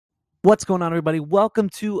What's going on, everybody? Welcome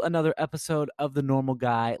to another episode of the Normal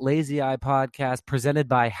Guy Lazy Eye podcast presented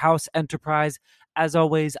by House Enterprise. As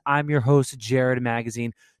always, I'm your host, Jared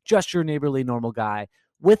Magazine, just your neighborly normal guy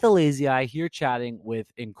with a lazy eye here chatting with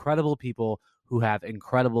incredible people who have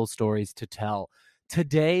incredible stories to tell.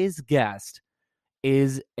 Today's guest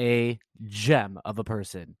is a gem of a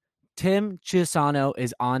person. Tim Chiusano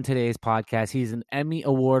is on today's podcast. He's an Emmy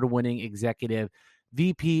Award-winning executive,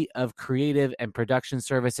 VP of Creative and Production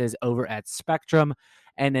Services over at Spectrum,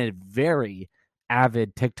 and a very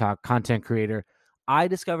avid TikTok content creator. I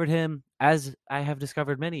discovered him, as I have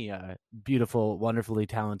discovered many beautiful, wonderfully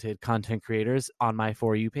talented content creators on my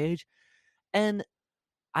For You page. And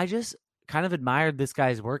I just kind of admired this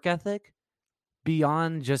guy's work ethic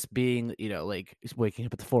beyond just being, like waking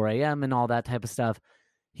up at 4 a.m. and all that type of stuff.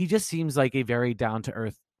 He just seems like a very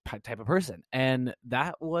down-to-earth type of person. And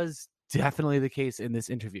that was definitely the case in this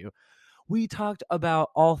interview. We talked about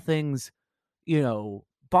all things,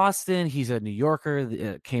 Boston. He's a New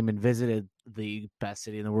Yorker, came and visited the best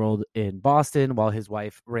city in the world in Boston while his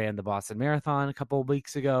wife ran the Boston Marathon a couple of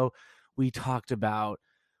weeks ago. We talked about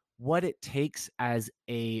what it takes as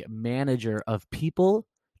a manager of people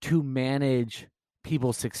to manage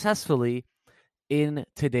people successfully in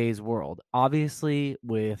today's world. Obviously,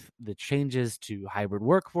 with the changes to hybrid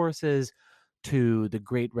workforces, to the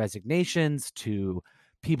great resignations, to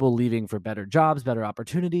people leaving for better jobs, better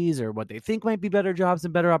opportunities, or what they think might be better jobs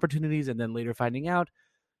and better opportunities, and then later finding out,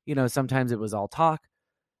 sometimes it was all talk.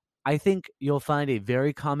 I think you'll find a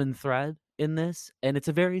very common thread in this, and it's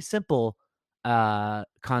a very simple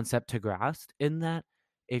concept to grasp, in that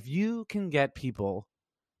if you can get people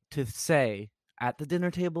to say at the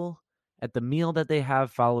dinner table, at the meal that they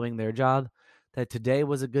have following their job, that today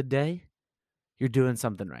was a good day, you're doing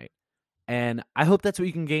something right. And I hope that's what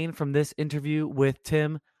you can gain from this interview with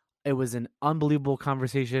Tim. It was an unbelievable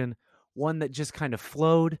conversation, one that just kind of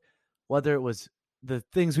flowed, whether it was the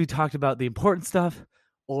things we talked about, the important stuff,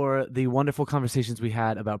 or the wonderful conversations we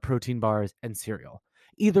had about protein bars and cereal.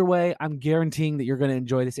 Either way, I'm guaranteeing that you're going to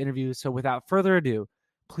enjoy this interview. So without further ado,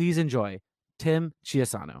 please enjoy Tim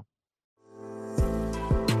Chiusano.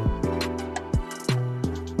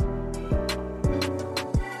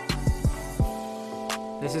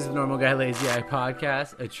 This is the Normal Guy Lazy Eye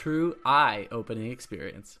podcast, a true eye-opening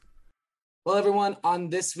experience. Well, everyone, on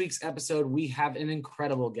this week's episode, we have an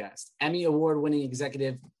incredible guest. Emmy Award-winning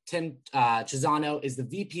executive Tim Chiusano is the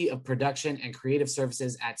VP of Production and Creative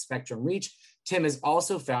Services at Spectrum Reach. Tim has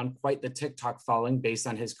also found quite the TikTok following based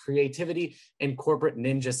on his creativity and corporate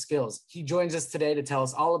ninja skills. He joins us today to tell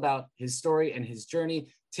us all about his story and his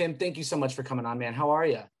journey. Tim, thank you so much for coming on, man. How are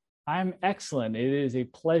you? I'm excellent. It is a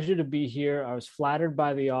pleasure to be here. I was flattered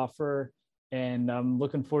by the offer, and I'm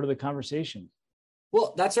looking forward to the conversation.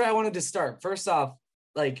 Well, that's where I wanted to start. First off,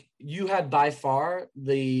 you had by far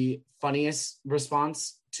the funniest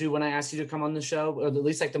response to when I asked you to come on the show, or at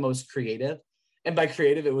least the most creative. And by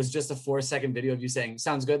creative, it was just a 4-second video of you saying,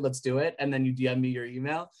 "Sounds good, let's do it." And then you DM me your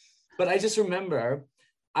email. But I just remember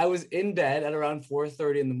I was in bed at around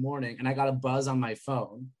 4:30 in the morning, and I got a buzz on my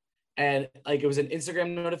phone. And it was an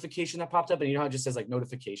Instagram notification that popped up, and you know how it just says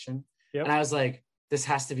notification. Yep. And I was like, this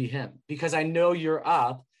has to be him, because I know you're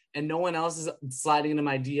up and no one else is sliding into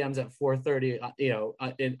my DMs at 4:30,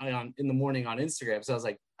 in the morning on Instagram. So I was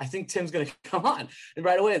like, I think Tim's going to come on. And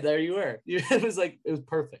right away, there you were. It was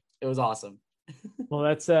perfect. It was awesome. Well,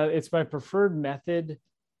 it's my preferred method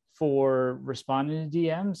for responding to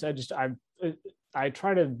DMs. I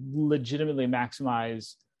try to legitimately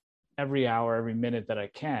maximize every hour, every minute that I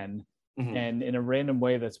can. Mm-hmm. And in a random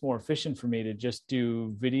way that's more efficient for me to just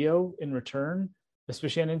do video in return,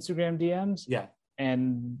 especially on Instagram DMs. Yeah.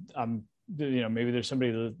 And maybe there's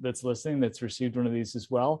somebody that's listening that's received one of these as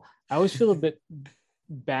well. I always feel a bit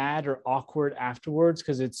bad or awkward afterwards,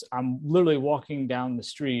 because I'm literally walking down the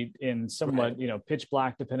street in somewhat, right, pitch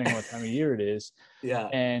black, depending on what time of year it is. Yeah.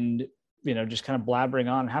 And, just kind of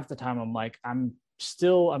blabbering on. Half the time I'm like, I'm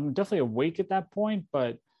definitely awake at that point,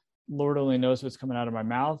 but Lord only knows what's coming out of my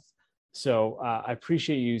mouth. So I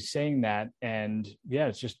appreciate you saying that. And yeah,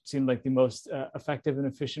 it just seemed like the most effective and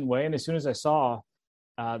efficient way. And as soon as I saw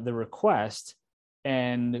the request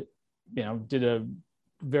and, did a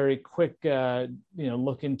very quick,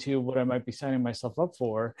 look into what I might be signing myself up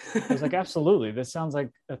for, I was like, absolutely. This sounds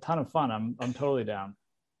like a ton of fun. I'm totally down.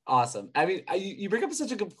 Awesome. I mean, you bring up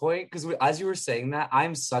such a good point, because as you were saying that,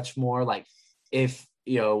 I'm such more if,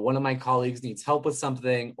 one of my colleagues needs help with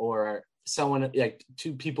something, or someone,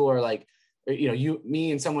 two people are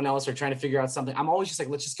me and someone else are trying to figure out something, I'm always just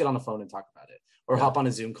let's just get on the phone and talk about it, or hop on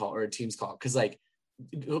a Zoom call or a Teams call. Because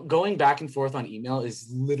going back and forth on email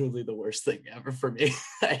is literally the worst thing ever for me.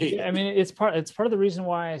 Yeah, I mean, it's part of the reason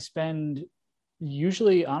why I spend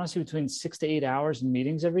usually, honestly, between 6 to 8 hours in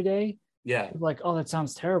meetings every day. Yeah. Like, oh, that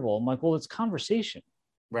sounds terrible. I'm like, well, it's conversation,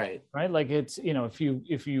 Right. right? Like it's,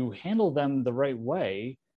 if you handle them the right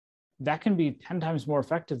way, that can be 10 times more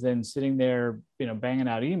effective than sitting there, banging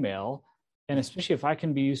out email. And especially if I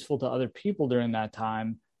can be useful to other people during that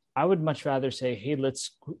time, I would much rather say, hey,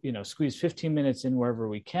 let's, squeeze 15 minutes in wherever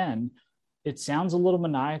we can. It sounds a little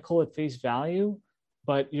maniacal at face value,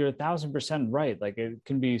 but you're 1,000% right. Like it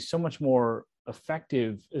can be so much more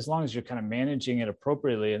effective as long as you're kind of managing it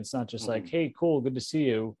appropriately. And it's not just like, hey, cool, good to see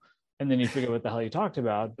you. And then you forget what the hell you talked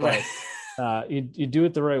about. But you do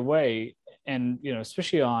it the right way. And,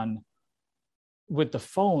 especially with the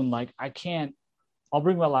phone, like I'll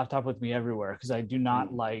bring my laptop with me everywhere because I do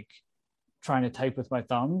not like trying to type with my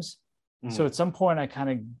thumbs. So at some point I kind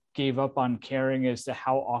of gave up on caring as to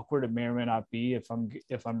how awkward it may or may not be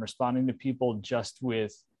if I'm responding to people just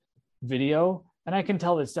with video. And I can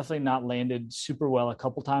tell it's definitely not landed super well a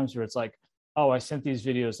couple times where it's like, oh, I sent these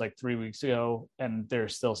videos like 3 weeks ago and they're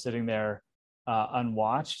still sitting there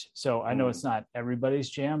unwatched. So I know it's not everybody's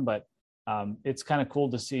jam, but it's kind of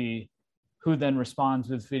cool to see who then responds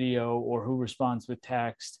with video or who responds with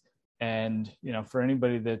text. And, for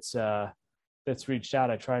anybody that's reached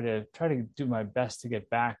out, I try to do my best to get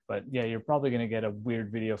back. But yeah, you're probably going to get a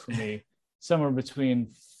weird video from me somewhere between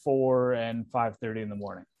 4 and 5:30 in the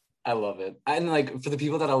morning. I love it. And like for the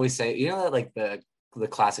people that always say, that like the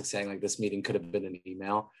classic saying, like this meeting could have been an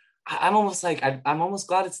email. I'm almost like, I'm almost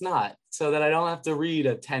glad it's not, so that I don't have to read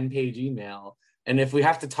a 10-page email. And if we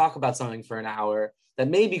have to talk about something for an hour that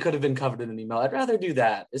maybe could have been covered in an email, I'd rather do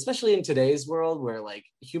that, especially in today's world where like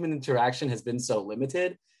human interaction has been so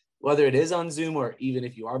limited, whether it is on Zoom or even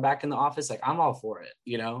if you are back in the office. Like I'm all for it.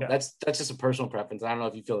 Yeah. That's just a personal preference. I don't know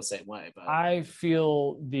if you feel the same way, but I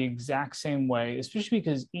feel the exact same way, especially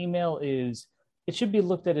because email it should be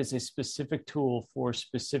looked at as a specific tool for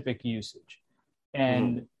specific usage.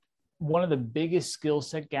 And one of the biggest skill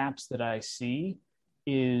set gaps that I see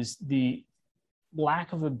is the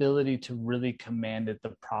lack of ability to really command it the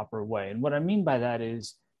proper way. And what I mean by that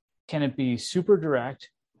is, can it be super direct?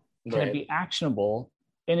 Can it be actionable?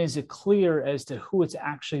 And is it clear as to who it's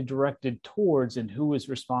actually directed towards and who is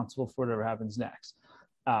responsible for whatever happens next?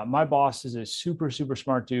 My boss is a super, super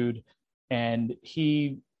smart dude. And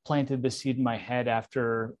he planted the seed in my head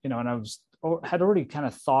after, and I had already kind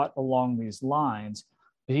of thought along these lines,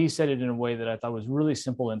 but he said it in a way that I thought was really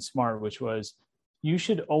simple and smart, which was, you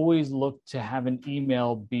should always look to have an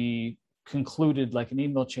email be concluded, like an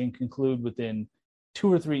email chain conclude within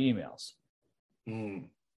 2 or 3 emails.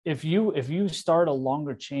 If you start a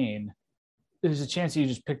longer chain, there's a chance that you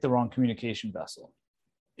just pick the wrong communication vessel.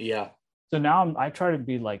 Yeah. So now I try to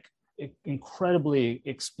be like incredibly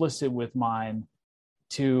explicit with mine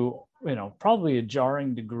to, probably a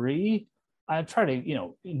jarring degree. I try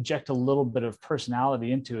to, inject a little bit of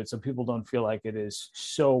personality into it so people don't feel like it is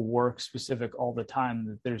so work specific all the time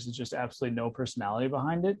that there's just absolutely no personality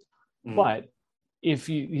behind it. But if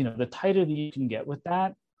the tighter that you can get with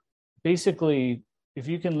that, basically, if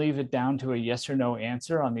you can leave it down to a yes or no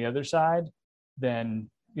answer on the other side, then,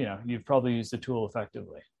 you've probably used the tool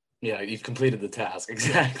effectively. Yeah, you've completed the task.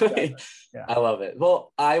 Exactly. Yeah. I love it.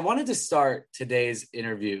 Well, I wanted to start today's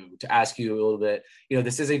interview to ask you a little bit.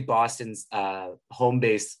 This is a Boston's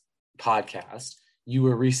home-based podcast. You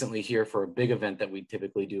were recently here for a big event that we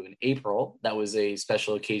typically do in April. That was a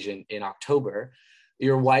special occasion in October.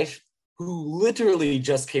 Your wife, who literally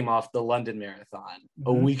just came off the London Marathon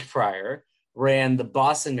a week prior, ran the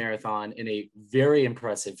Boston Marathon in a very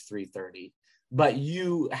impressive 3:30. But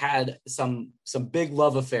you had some big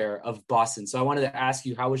love affair of Boston. So I wanted to ask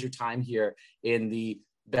you, how was your time here in the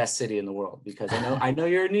best city in the world? Because I know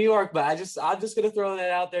you're in New York, but I'm just going to throw that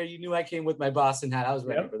out there. You knew I came with my Boston hat. I was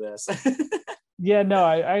ready for this. Yeah, no,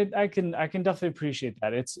 I can definitely appreciate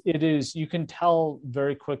that. It is, you can tell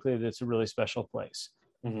very quickly that it's a really special place.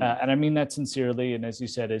 And I mean that sincerely. And as you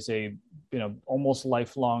said, as a, almost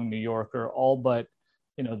lifelong New Yorker, all but,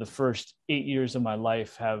 the first 8 years of my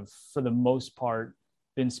life have, for the most part,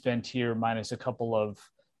 been spent here, minus a couple of,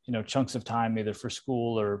 chunks of time, either for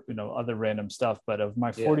school or, other random stuff. But of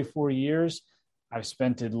my 44 years, I've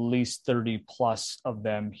spent at least 30 plus of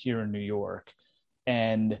them here in New York.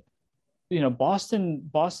 And,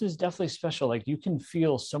 Boston is definitely special. Like, you can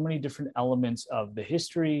feel so many different elements of the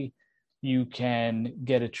history. You can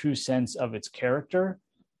get a true sense of its character,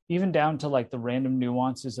 even down to like the random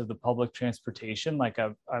nuances of the public transportation. Like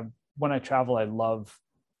when I travel, I love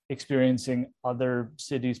experiencing other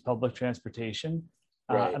cities' public transportation.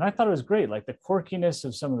 Right. And I thought it was great, like the quirkiness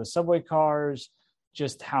of some of the subway cars,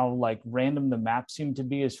 just how like random the map seemed to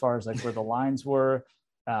be as far as like where the lines were.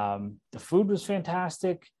 The food was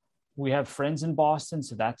fantastic. We have friends in Boston,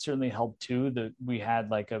 so that certainly helped too. That we had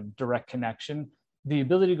like a direct connection. The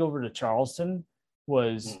ability to go over to Charleston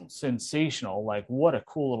was sensational. Like, what a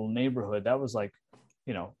cool little neighborhood. That was like,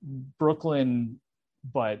 Brooklyn,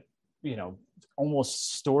 but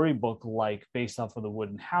almost storybook like, based off of the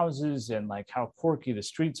wooden houses and like how quirky the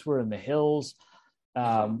streets were in the hills.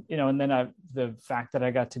 And then the fact that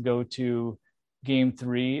I got to go to game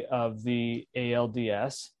 3 of the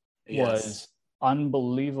ALDS was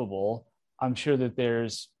unbelievable. I'm sure that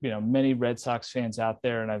there's many Red Sox fans out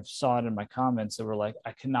there, and I've saw it in my comments that were like,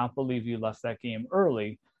 I cannot believe you left that game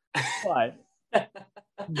early. But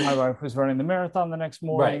my wife was running the marathon the next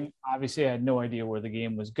morning. Right. Obviously, I had no idea where the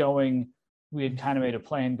game was going. We had kind of made a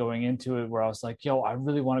plan going into it where I was like, yo, I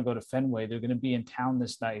really want to go to Fenway. They're going to be in town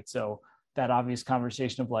this night. So that obvious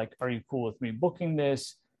conversation of like, are you cool with me booking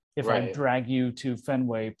this? If I drag you to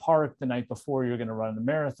Fenway Park the night before you're going to run the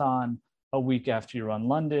marathon, a week after you run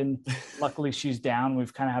London. Luckily, she's down.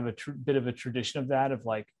 We've kind of have a bit of a tradition of that, of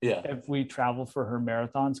like, if we travel for her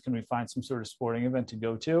marathons, can we find some sort of sporting event to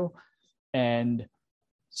go to? And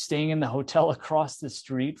staying in the hotel across the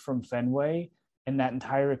street from Fenway, and that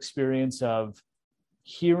entire experience of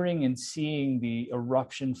hearing and seeing the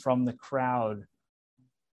eruption from the crowd,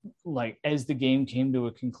 like as the game came to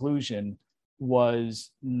a conclusion,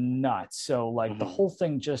 was nuts. So like the whole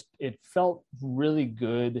thing it felt really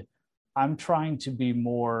good. I'm trying to be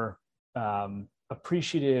more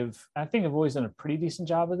appreciative. I think I've always done a pretty decent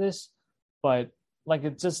job of this, but like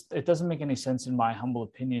it doesn't make any sense in my humble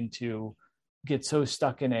opinion to get so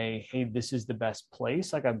stuck in hey, this is the best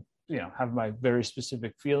place. Like I have my very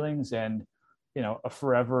specific feelings and a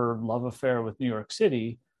forever love affair with New York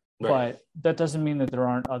City, but that doesn't mean that there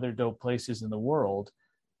aren't other dope places in the world.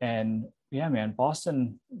 And yeah, man,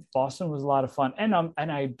 Boston was a lot of fun, and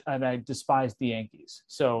I despised the Yankees,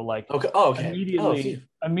 so like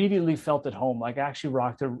immediately felt at home. Like I actually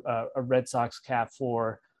rocked a Red Sox cap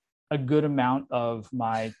for a good amount of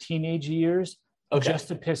my teenage years, just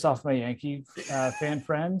to piss off my Yankee fan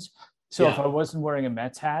friends. So if I wasn't wearing a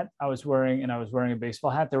Mets hat, I was wearing a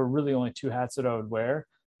baseball hat. There were really only 2 hats that I would wear,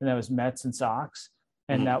 and that was Mets and Sox.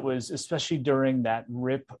 And that was especially during that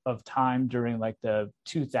rip of time during like the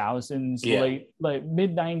 2000s, late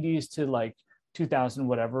mid 90s to like 2000,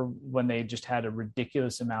 whatever, when they just had a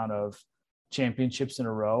ridiculous amount of championships in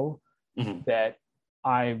a row, that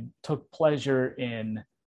I took pleasure in,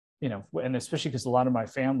 and especially because a lot of my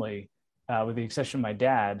family, with the exception of my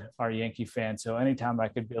dad, are Yankee fans. So anytime I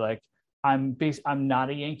could be like, I'm not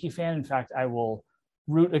a Yankee fan. In fact, I will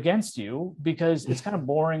root against you because it's kind of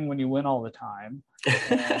boring when you win all the time.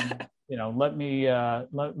 And, let me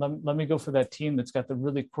go for that team that's got the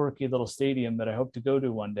really quirky little stadium that I hope to go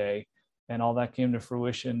to one day. And all that came to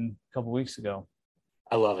fruition a couple of weeks ago.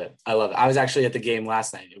 I love it. I was actually at the game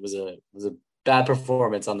last night. It was a bad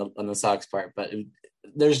performance on the Sox part, but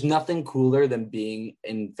there's nothing cooler than being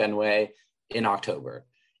in Fenway in October.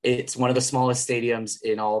 It's one of the smallest stadiums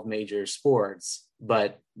in all of major sports,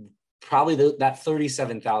 but probably that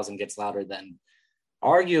 37,000 gets louder than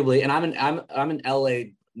arguably. And I'm an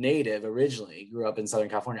LA native originally, grew up in Southern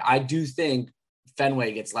California. I do think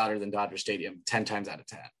Fenway gets louder than Dodger Stadium 10 times out of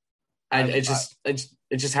 10. And it's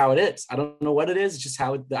just how it is. I don't know what it is. It's just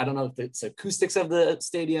how I don't know if it's acoustics of the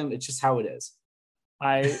stadium. It's just how it is.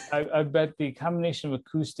 I bet the combination of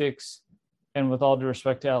acoustics, and with all due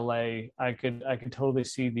respect to LA, I could totally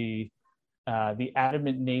see the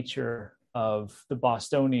adamant nature of the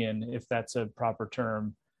Bostonian, if that's a proper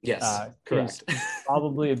term. Yes, correct.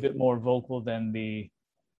 Probably a bit more vocal than the,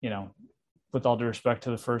 with all due respect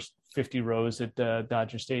to the first 50 rows at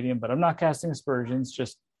Dodger Stadium. But I'm not casting aspersions,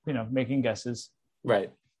 just making guesses.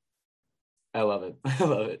 Right. I love it. I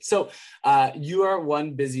love it. So you are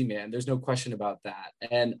one busy man. There's no question about that.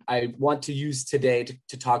 And I want to use today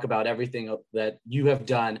to talk about everything that you have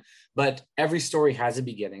done, but every story has a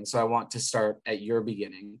beginning. So I want to start at your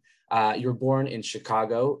beginning. You were born in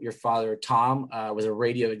Chicago. Your father, Tom, was a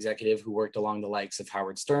radio executive who worked along the likes of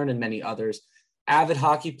Howard Stern and many others. Avid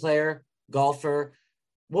hockey player, golfer.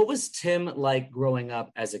 What was Tim like growing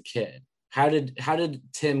up as a kid? How did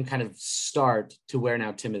Tim kind of start to where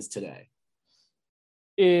now Tim is today?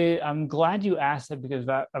 I'm glad you asked that, because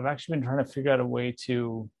I've actually been trying to figure out a way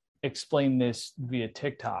to explain this via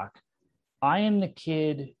TikTok. I am the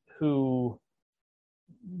kid who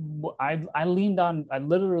I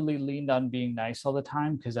literally leaned on being nice all the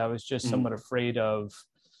time, because I was just somewhat afraid of,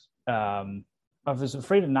 I was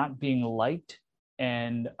afraid of not being liked.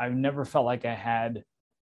 And I never felt like I had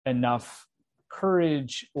enough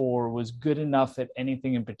courage or was good enough at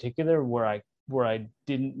anything in particular where I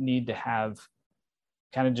didn't need to have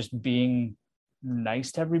kind of just being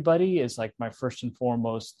nice to everybody is like my first and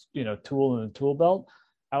foremost, tool in the tool belt.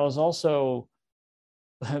 I was also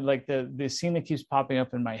like the scene that keeps popping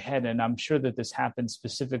up in my head, and I'm sure that this happened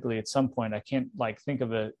specifically at some point. I can't like think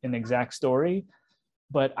of an exact story,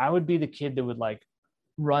 but I would be the kid that would like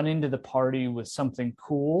run into the party with something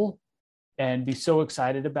cool and be so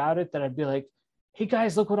excited about it that I'd be like, hey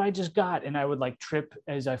guys, look what I just got. And I would like trip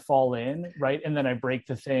as I fall in, right? And then I break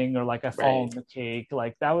the thing, or like I fall in the cake.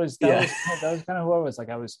 Like that was kind of who I was. Like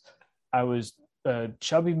I was a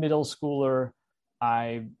chubby middle schooler.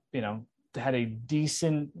 I, had a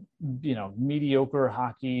decent, mediocre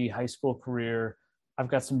hockey high school career. I've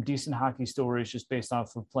got some decent hockey stories just based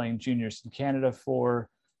off of playing juniors in Canada for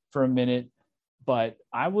a minute. But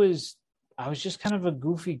I was just kind of a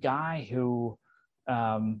goofy guy who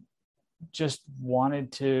just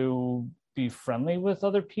wanted to be friendly with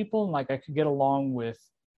other people. And like I could get along with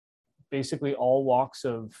basically all walks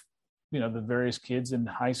of, the various kids in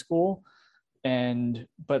high school.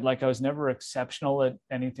 But like I was never exceptional at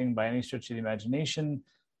anything by any stretch of the imagination.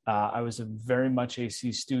 I was very much a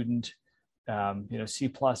C student, C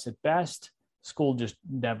plus at best. School just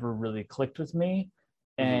never really clicked with me.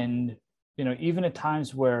 And even at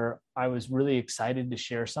times where I was really excited to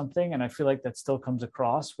share something, and I feel like that still comes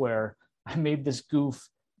across, where I made this goof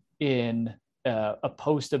in a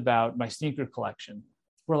post about my sneaker collection,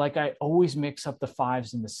 where like I always mix up the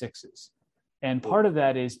 5s and the 6s. And part of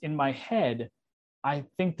that is in my head, I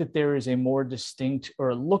think that there is a more distinct,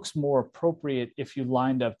 or it looks more appropriate if you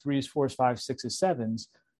lined up 3s, 4s, 5s, 6s, 7s,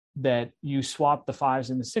 that you swap the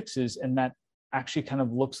 5s and the 6s, and that actually kind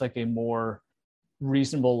of looks like a more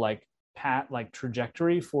reasonable like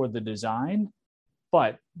trajectory for the design.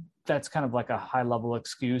 But that's kind of like a high level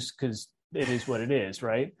excuse because it is what it is,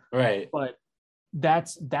 right? Right. But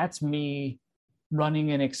that's me running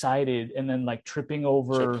in excited and then like tripping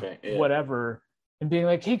over whatever and being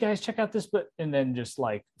like, hey guys, check out this, and then just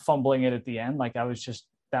like fumbling it at the end. Like I was just,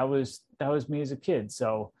 that was me as a kid.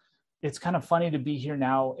 So it's kind of funny to be here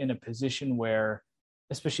now in a position where,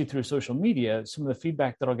 especially through social media, some of the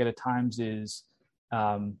feedback that I'll get at times is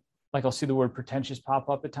like I'll see the word pretentious pop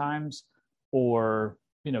up at times, or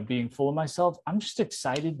being full of myself. I'm just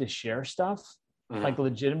excited to share stuff like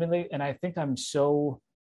legitimately. And I think I'm so,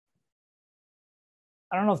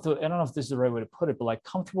 I don't know if this is the right way to put it, but like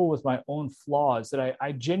comfortable with my own flaws that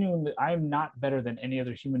I genuinely, I'm not better than any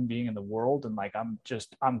other human being in the world. And like,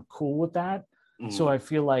 I'm cool with that. So I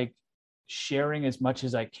feel like sharing as much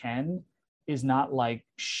as I can is not like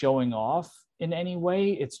showing off in any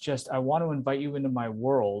way. It's just, I want to invite you into my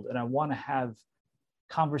world, and I want to have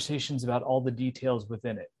conversations about all the details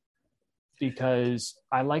within it, because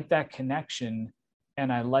I like that connection.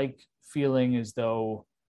 And I like feeling as though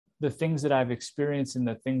the things that I've experienced and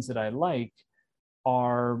the things that I like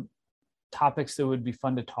are topics that would be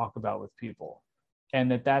fun to talk about with people.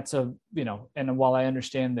 And that's and while I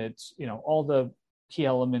understand that, all the key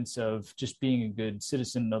elements of just being a good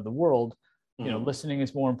citizen of the world, listening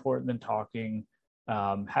is more important than talking,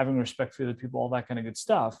 having respect for other people, all that kind of good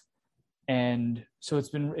stuff. And so it's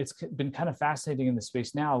been kind of fascinating in the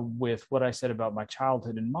space now with what I said about my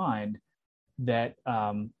childhood in mind, that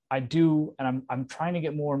I do, and I'm trying to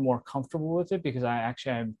get more and more comfortable with it, because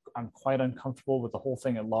I'm quite uncomfortable with the whole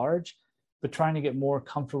thing at large, but trying to get more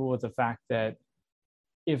comfortable with the fact that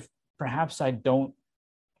if perhaps I don't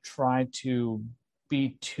try to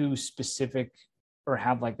be too specific or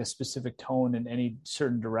have like a specific tone in any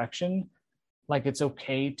certain direction, like it's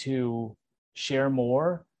okay to share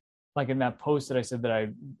more. Like in that post that I said that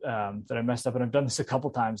I messed up, and I've done this a couple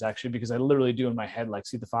times actually, because I literally do in my head like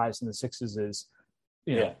see the 5s and the 6s as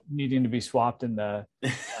needing to be swapped in the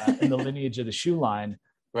lineage of the shoe line.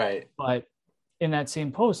 Right. But in that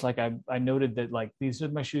same post, like I noted that like these are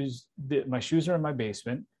my shoes. My shoes are in my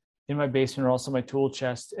basement. In my basement are also my tool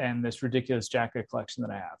chest and this ridiculous jacket collection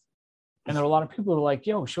that I have. And there are a lot of people who are like,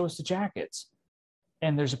 yo, show us the jackets.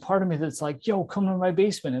 And there's a part of me that's like, yo, come to my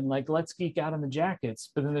basement and like, let's geek out on the jackets.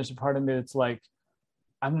 But then there's a part of me that's like,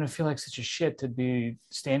 I'm going to feel like such a shit to be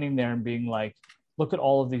standing there and being like, look at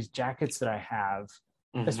all of these jackets that I have,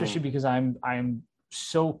 especially because I'm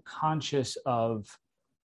so conscious of,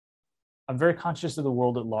 I'm very conscious of the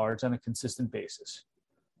world at large on a consistent basis.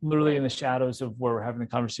 Literally in the shadows of where we're having the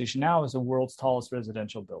conversation now is the world's tallest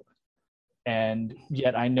residential building. And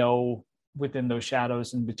yet I know within those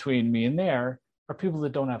shadows and between me and there are people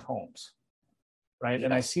that don't have homes. Right. Yes.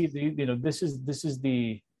 And I see this is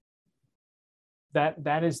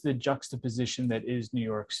that is the juxtaposition that is New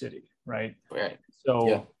York City, right? Right.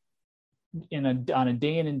 So on a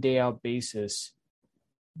day in and day out basis,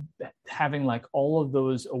 having like all of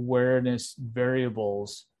those awareness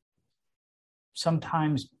variables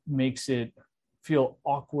sometimes makes it feel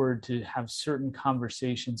awkward to have certain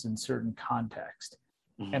conversations in certain context.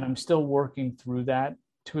 Mm-hmm. And I'm still working through that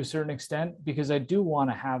to a certain extent, because I do want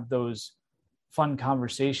to have those fun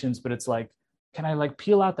conversations, but it's like, can I like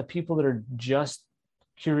peel out the people that are just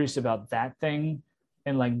curious about that thing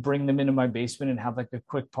and like bring them into my basement and have like a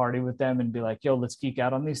quick party with them and be like, yo, let's geek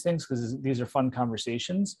out on these things because these are fun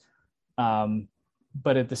conversations.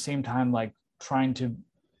 But at the same time, like trying to,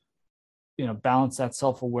 balance that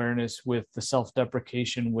self-awareness with the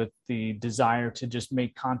self-deprecation, with the desire to just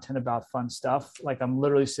make content about fun stuff. Like I'm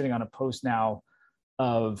literally sitting on a post now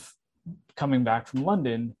of coming back from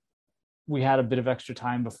London. We had a bit of extra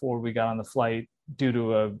time before we got on the flight due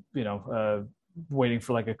to waiting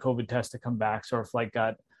for like a COVID test to come back. So our flight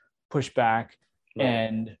got pushed back. Right.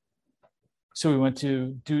 And so we went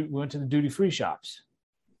to the duty-free shops,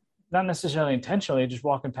 not necessarily intentionally, just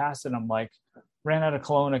walking past it. And I'm like, ran out of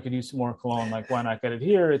cologne. I could use some more cologne. Like, why not get it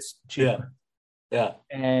here? It's cheaper. Yeah.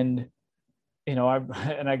 And,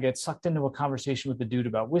 I get sucked into a conversation with the dude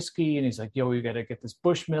about whiskey. And he's like, yo, you got to get this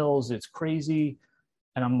Bushmills. It's crazy.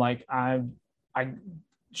 And I'm like,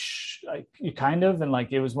 you kind of, and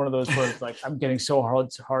like, it was one of those where it's like, I'm getting so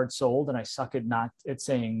hard sold and I suck at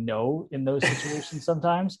saying no in those situations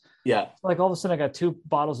sometimes. Yeah. Like all of a sudden I got 2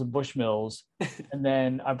 bottles of Bushmills and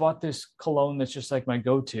then I bought this cologne that's just like my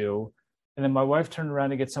go-to. And then my wife turned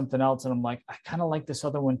around to get something else. And I'm like, I kind of like this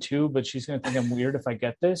other one too, but she's going to think I'm weird if I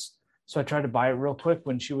get this. So I tried to buy it real quick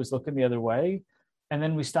when she was looking the other way. And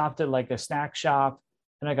then we stopped at like a snack shop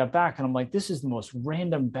and I got back and I'm like, this is the most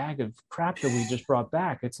random bag of crap that we just brought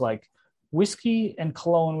back. It's like whiskey and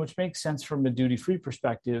cologne, which makes sense from a duty-free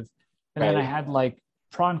perspective. And then I had like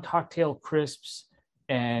prawn cocktail crisps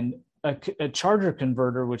and a charger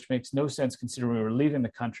converter, which makes no sense considering we were leaving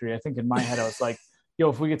the country. I think in my head, I was like, yo,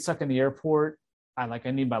 if we get stuck in the airport, I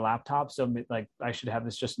need my laptop. So like I should have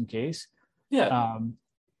this just in case. Yeah.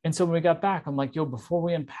 And so when we got back, I'm like, yo, before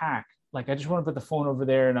we unpack, like, I just want to put the phone over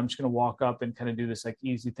there and I'm just going to walk up and kind of do this like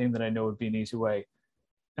easy thing that I know would be an easy way.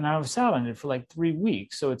 And I was out on it for like 3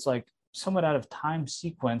 weeks. So it's like somewhat out of time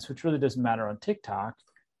sequence, which really doesn't matter on TikTok.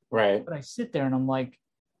 Right. But I sit there and I'm like,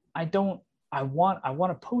 I want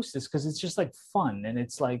to post this because it's just like fun. And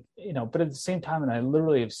it's like, but at the same time, and I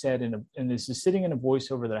literally have said, and this is sitting in a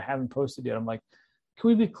voiceover that I haven't posted yet. I'm like, can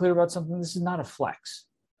we be clear about something? This is not a flex.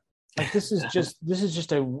 Like this is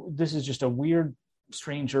just a weird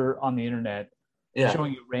stranger on the internet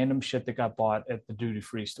showing you random shit that got bought at the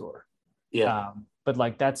duty-free store. Yeah. But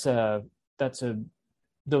like those are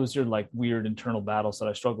like weird internal battles that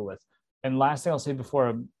I struggle with. And last thing I'll say before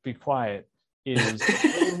I be quiet is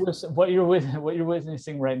what you're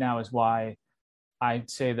witnessing right now is why I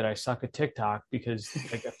say that I suck at TikTok, because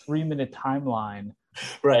like a 3-minute timeline,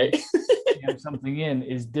 right, and something in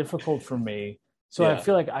is difficult for me. So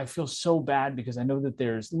I feel so bad because I know that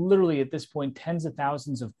there's literally at this point tens of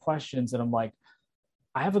thousands of questions that I'm like,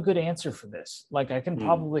 I have a good answer for this. Like I can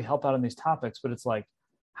probably help out on these topics, but it's like,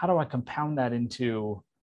 how do I compound that into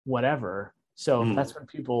whatever? So that's when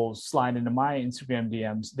people slide into my Instagram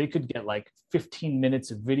DMs. They could get like 15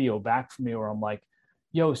 minutes of video back from me where I'm like,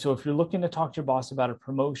 yo, so if you're looking to talk to your boss about a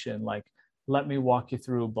promotion, like, let me walk you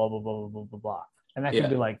through blah, blah, blah, blah, blah, blah, blah. And that could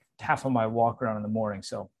be like half of my walk around in the morning.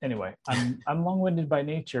 So anyway, I'm long-winded by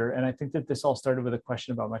nature. And I think that this all started with a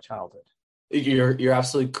question about my childhood. You're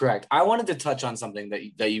absolutely correct. I wanted to touch on something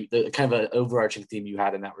that you kind of an overarching theme you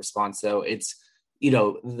had in that response. So it's,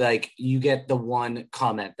 like you get the one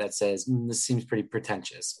comment that says, this seems pretty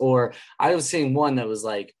pretentious. Or I was seeing one that was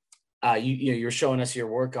like, you're showing us your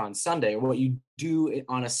work on Sunday, or what you do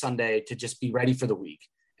on a Sunday to just be ready for the week.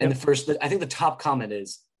 And I think the top comment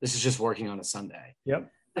is, this is just working on a Sunday.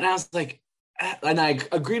 Yep. And I was like, and I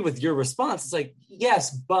agreed with your response. It's like, yes,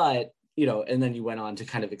 but, and then you went on to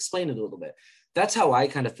kind of explain it a little bit. That's how I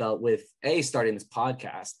kind of felt with starting this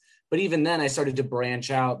podcast. But even then I started to branch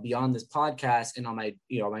out beyond this podcast, and on my,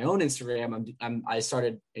 my own Instagram, I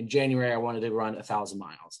started in January. I wanted to run 1,000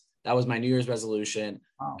 miles. That was my New Year's resolution.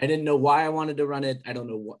 Wow. I didn't know why I wanted to run it. I don't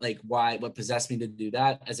know what possessed me to do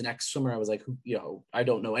that. As an ex-swimmer, I was like, I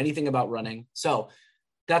don't know anything about running. So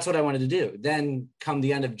that's what I wanted to do. Then come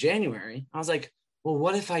the end of January, I was like, well,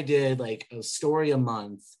 what if I did like a story a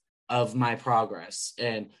month of my progress,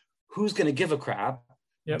 and who's going to give a crap?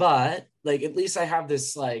 Yep. But like, at least I have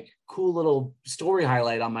this like cool little story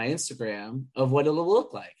highlight on my Instagram of what it'll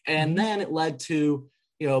look like. And then it led to,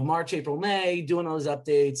 March, April, May, doing all those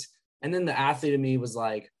updates, And then the athlete in me was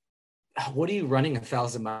like, what are you running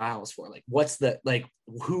 1,000 miles for? Like, what's the, like,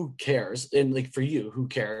 who cares? And like, for you, who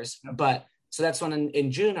cares? But so that's when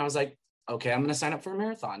in June, I was like, okay, I'm going to sign up for a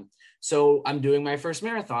marathon. So I'm doing my first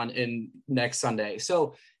marathon in next Sunday.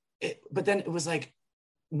 So, but then it was like,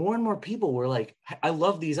 more and more people were like, I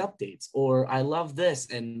love these updates, or I love this.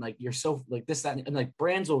 And like, you're so like this, that, and like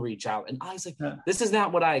brands will reach out. And I was like, this is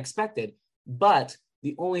not what I expected. But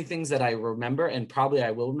the only things that I remember, and probably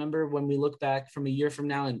I will remember when we look back from a year from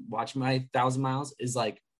now and watch my 1,000 miles, is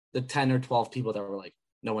like the 10 or 12 people that were like,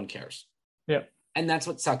 no one cares. Yeah. And that's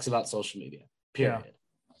what sucks about social media, period.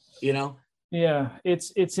 You know? Yeah.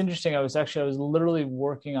 It's interesting. I was literally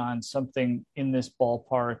working on something in this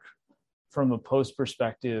ballpark from a post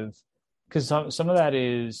perspective, because some of that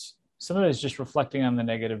is just reflecting on the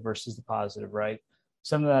negative versus the positive, right?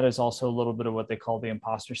 Some of that is also a little bit of what they call the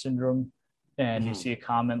imposter syndrome. And you see a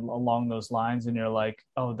comment along those lines and you're like,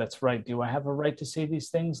 oh, that's right. Do I have a right to say these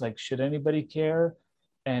things? Like, should anybody care?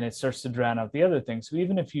 And it starts to drown out the other things. So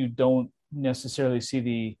even if you don't necessarily see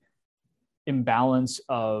the imbalance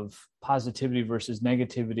of positivity versus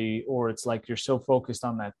negativity, or it's like you're so focused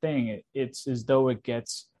on that thing, it's as though it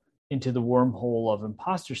gets into the wormhole of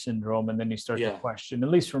imposter syndrome. And then you start to question, at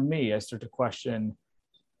least for me, I start to question,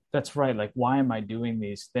 that's right. Like, why am I doing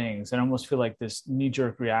these things? And I almost feel like this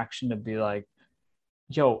knee-jerk reaction to be like,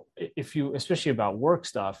 yo, if you, especially about work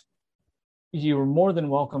stuff, you're more than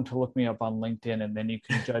welcome to look me up on LinkedIn, and then you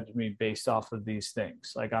can judge me based off of these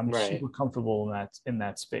things. Like, I'm super comfortable in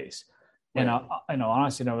that space. And I know,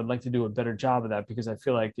 honestly, I would like to do a better job of that, because I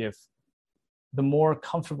feel like if the more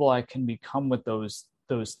comfortable I can become with those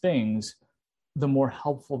things, the more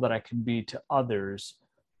helpful that I can be to others,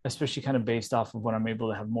 especially kind of based off of when I'm able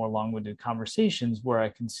to have more long-winded conversations where I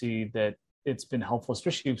can see that it's been helpful,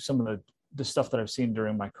 especially some of the stuff that I've seen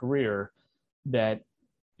during my career that,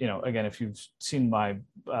 you know, again, if you've seen my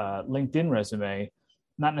LinkedIn resume,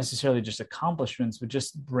 not necessarily just accomplishments, but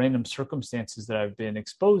just random circumstances that I've been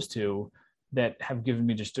exposed to that have given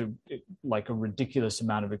me just a ridiculous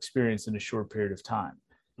amount of experience in a short period of time.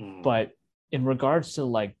 But in regards to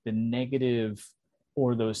like the negative,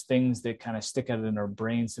 or those things that kind of stick out in our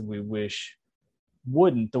brains that we wish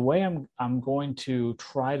wouldn't, the way I'm going to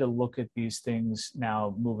try to look at these things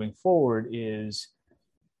now moving forward is,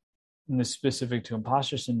 and this specific to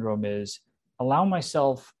imposter syndrome, is allow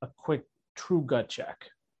myself a quick true gut check,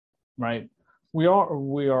 right? We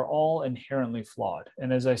are all inherently flawed.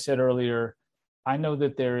 And as I said earlier, I know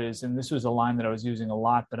that there is, and this was a line that I was using a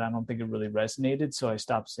lot, but I don't think it really resonated, so I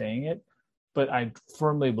stopped saying it. But I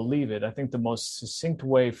firmly believe it. I think the most succinct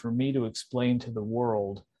way for me to explain to the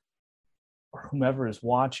world, or whomever is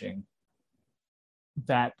watching,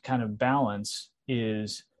 that kind of balance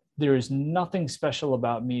is, there is nothing special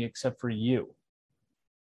about me except for you.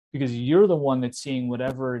 Because you're the one that's seeing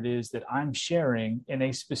whatever it is that I'm sharing in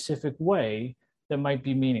a specific way that might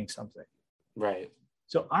be meaning something. Right.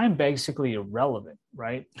 So I'm basically irrelevant,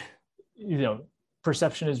 right? You know,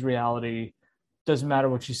 perception is reality. Doesn't matter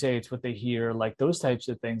what you say, it's what they hear. Like those types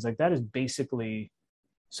of things, like that is basically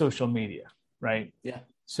social media, right? Yeah.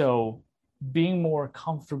 So being more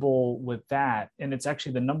comfortable with that, and it's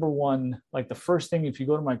actually the number one, like the first thing, if you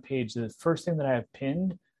go to my page, the first thing that I have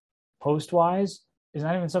pinned post-wise is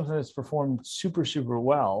not even something that's performed super, super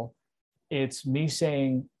well. It's me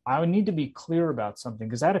saying, I would need to be clear about something,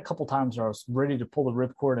 because I had a couple times where I was ready to pull the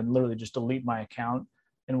ripcord and literally just delete my account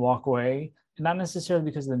and walk away. And not necessarily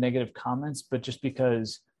because of the negative comments, but just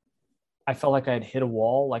because I felt like I had hit a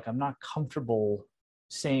wall. Like I'm not comfortable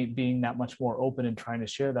being that much more open and trying to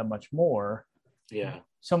share that much more. Yeah.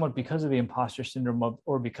 Somewhat because of the imposter syndrome,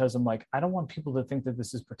 or because I'm like, I don't want people to think that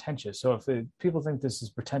this is pretentious. So if people think this is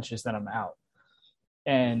pretentious, then I'm out.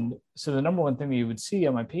 And so the number one thing that you would see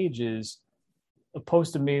on my page is a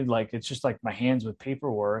post of me, like it's just like my hands with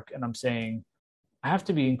paperwork, and I'm saying, I have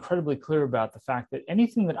to be incredibly clear about the fact that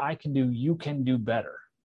anything that I can do, you can do better.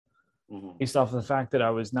 Based off of the fact that I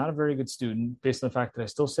was not a very good student, based on the fact that I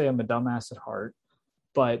still say I'm a dumbass at heart,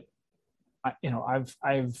 but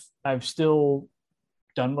I've still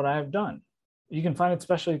done what I have done. You can find it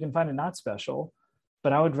special, you can find it not special,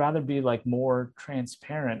 but I would rather be like more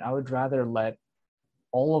transparent. I would rather let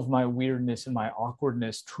all of my weirdness and my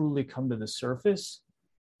awkwardness truly come to the surface,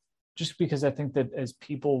 just because I think that as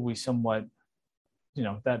people, we somewhat,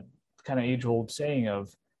 that kind of age-old saying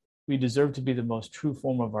of, we deserve to be the most true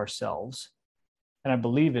form of ourselves. And I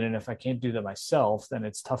believe it. And if I can't do that myself, then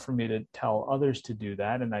it's tough for me to tell others to do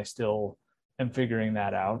that. And I still am figuring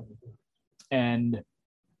that out. And,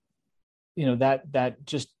 that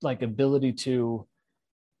just like ability to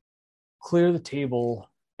clear the table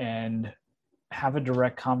and have a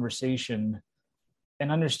direct conversation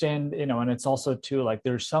and understand, and it's also too, like,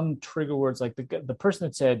 there's some trigger words, like the person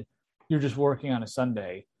that said, you're just working on a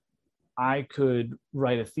Sunday. I could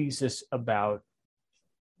write a thesis about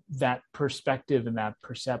that perspective and that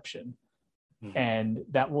perception. Mm-hmm. And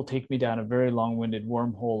that will take me down a very long-winded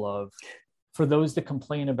wormhole of, for those that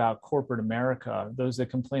complain about corporate America, those that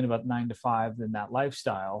complain about 9 to 5 and that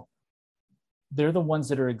lifestyle, they're the ones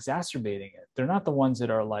that are exacerbating it. They're not the ones that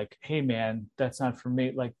are like, hey man, that's not for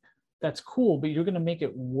me. Like, that's cool, but you're going to make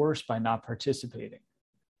it worse by not participating.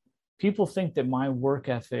 People think that my work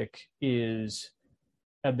ethic is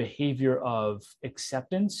a behavior of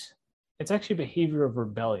acceptance. It's actually a behavior of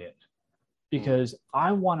rebellion, because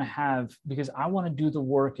I want to do the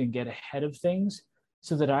work and get ahead of things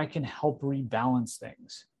so that I can help rebalance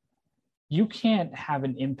things. You can't have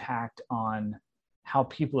an impact on how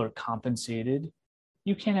people are compensated.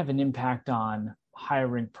 You can't have an impact on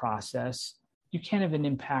hiring process. You can't have an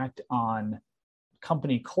impact on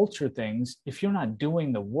company culture things if you're not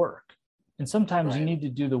doing the work. And sometimes you need to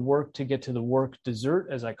do the work to get to the work dessert,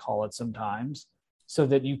 as I call it sometimes, so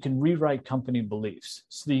that you can rewrite company beliefs,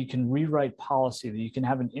 so that you can rewrite policy, that you can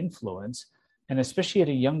have an influence. And especially at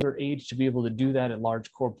a younger age, to be able to do that at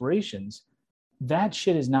large corporations, that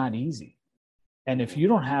shit is not easy. And if you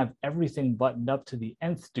don't have everything buttoned up to the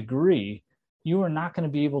nth degree, you are not going to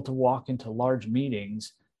be able to walk into large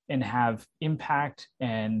meetings and have impact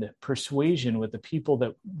and persuasion with the people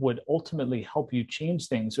that would ultimately help you change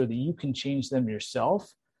things, or that you can change them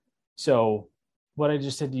yourself. So what I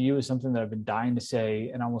just said to you is something that I've been dying to say,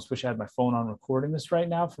 and I almost wish I had my phone on recording this right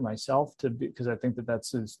now for myself, because I think that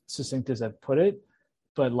that's as succinct as I've put it.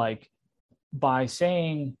 But like, by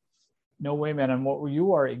saying, no way, man, and what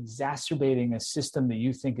you are exacerbating a system that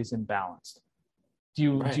you think is imbalanced. Do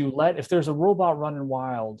you let, if there's a robot running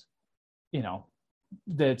wild,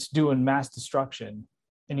 that's doing mass destruction,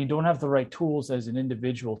 and you don't have the right tools as an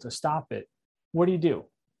individual to stop it, what do? You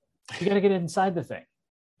got to get inside the thing.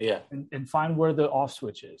 Yeah. And find where the off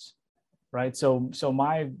switch is. Right. So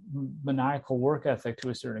my maniacal work ethic, to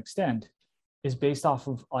a certain extent, is based off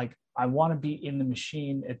of, like, I want to be in the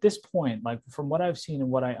machine at this point. Like, from what I've seen and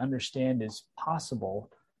what I understand is possible,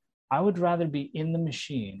 I would rather be in the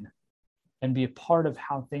machine and be a part of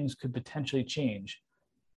how things could potentially change.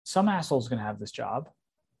 Some asshole's going to have this job.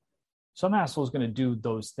 Some asshole's going to do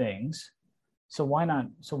those things. So why not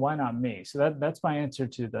me? So that's my answer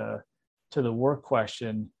to the work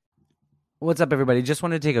question. What's up, everybody? Just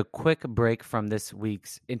wanted to take a quick break from this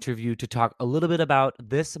week's interview to talk a little bit about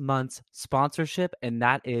this month's sponsorship, and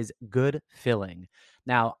that is Good Filling.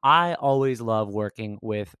 Now, I always love working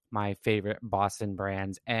with my favorite Boston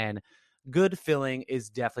brands, and Good Filling is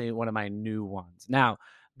definitely one of my new ones. Now,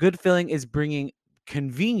 Good Filling is bringing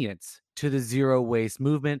convenience to the zero waste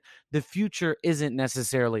movement. The future isn't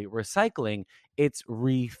necessarily recycling, it's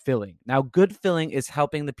refilling. Now, Good Filling is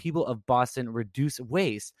helping the people of Boston reduce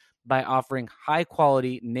waste by offering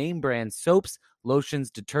high-quality name-brand soaps,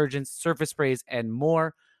 lotions, detergents, surface sprays, and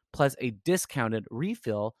more, plus a discounted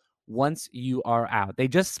refill once you are out. They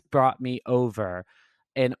just brought me over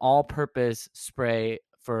an all-purpose spray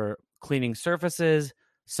for cleaning surfaces,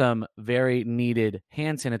 some very needed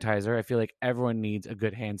hand sanitizer. I feel like everyone needs a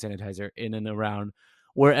good hand sanitizer in and around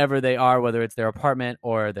wherever they are, whether it's their apartment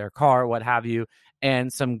or their car, what have you,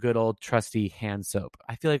 and some good old trusty hand soap.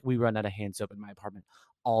 I feel like we run out of hand soap in my apartment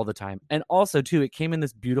all the time. And also, too, it came in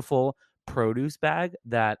this beautiful produce bag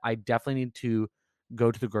that I definitely need to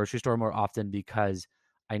go to the grocery store more often, because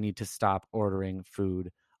I need to stop ordering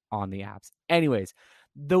food on the apps. Anyways,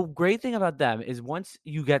 the great thing about them is once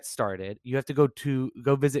you get started, you have to go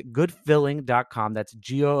visit goodfilling.com. That's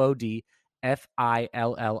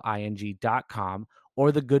GOODFILLING.com,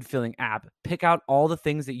 or the Good Filling app. Pick out all the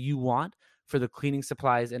things that you want for the cleaning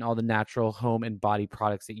supplies and all the natural home and body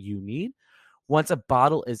products that you need. Once a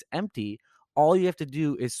bottle is empty, all you have to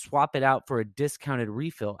do is swap it out for a discounted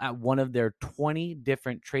refill at one of their 20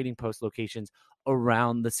 different Trading Post locations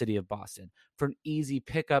around the city of Boston for an easy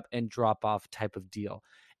pickup and drop off type of deal.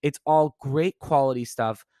 It's all great quality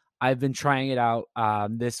stuff. I've been trying it out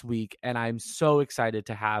this week, and I'm so excited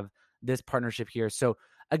to have this partnership here. So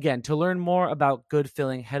again, to learn more about Good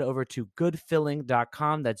Filling, head over to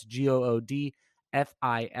goodfilling.com. That's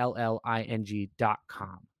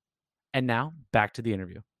GOODFILLING.com. And now back to the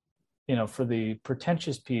interview. For the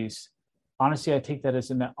pretentious piece, honestly, I take that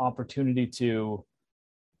as an opportunity to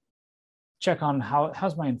check on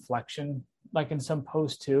how's my inflection, like in some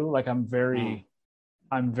posts too. Like I'm very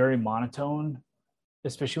monotone,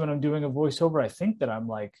 especially when I'm doing a voiceover. I think that I'm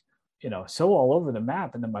like so all over the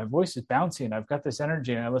map, and then my voice is bouncy and I've got this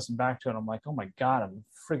energy, and I listen back to it and I'm like, oh my God, I'm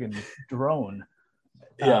a friggin' drone.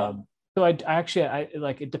 Yeah. So I actually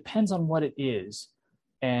like, it depends on what it is.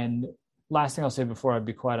 And last thing I'll say before I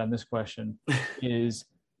be quiet on this question is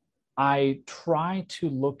I try to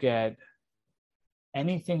look at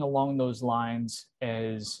anything along those lines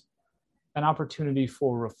as an opportunity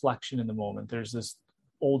for reflection in the moment. There's this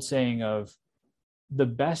old saying of the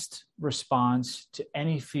best response to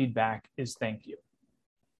any feedback is thank you.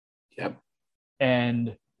 Yep.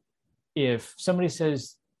 And if somebody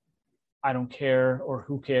says, I don't care, or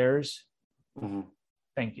who cares,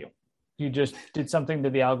 thank you. You just did something to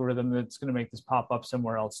the algorithm that's going to make this pop up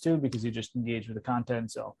somewhere else too, because you just engaged with the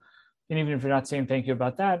content. So, and even if you're not saying thank you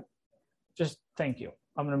about that, just thank you.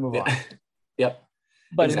 I'm going to move on. Yep.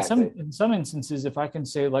 But exactly. in some instances, if I can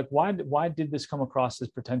say like, why did this come across as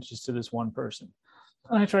pretentious to this one person?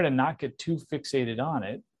 And I try to not get too fixated on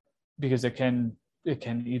it, because it can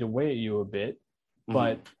eat away at you a bit.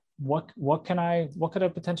 But what could I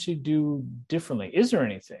potentially do differently? Is there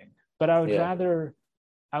anything? But I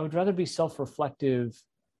would rather be self-reflective,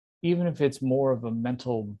 even if it's more of a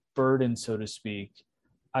mental burden, so to speak.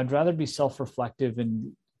 I'd rather be self-reflective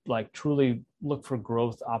and like truly look for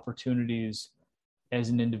growth opportunities as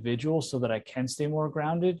an individual so that I can stay more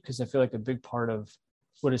grounded. Because I feel like a big part of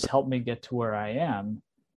what has helped me get to where I am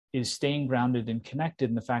is staying grounded and connected.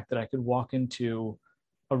 And the fact that I could walk into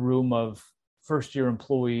a room of first-year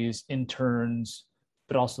employees, interns,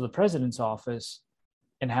 but also the president's office,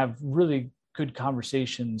 and have really good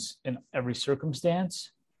conversations in every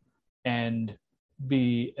circumstance and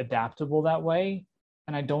be adaptable that way.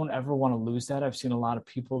 And I don't ever want to lose that. I've seen a lot of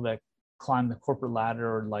people that climb the corporate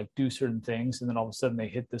ladder or like do certain things, and then all of a sudden they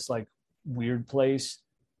hit this like weird place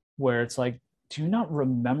where it's like, do you not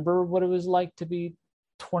remember what it was like to be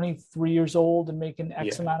 23 years old and making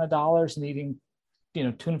X amount of dollars and eating,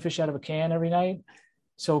 tuna fish out of a can every night?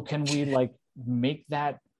 So can we like make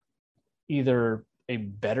that either a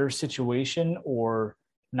better situation or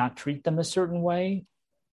not treat them a certain way?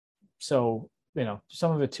 So,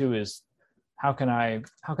 some of it too is how can I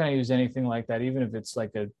use anything like that, even if it's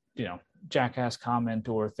like a, jackass comment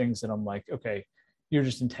or things that I'm like, okay, you're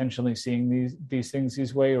just intentionally seeing these things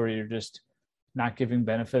this way, or you're just not giving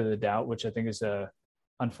benefit of the doubt, which I think is a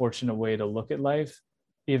unfortunate way to look at life.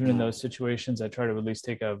 Even in those situations, I try to at least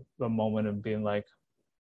take a moment of being like,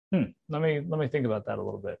 let me think about that a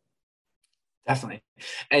little bit. Definitely.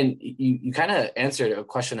 And you kind of answered a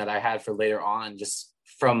question that I had for later on, just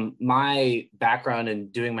from my background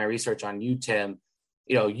and doing my research on you, Tim.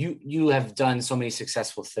 You have done so many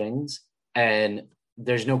successful things, and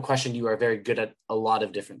there's no question you are very good at a lot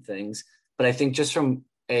of different things. But I think just from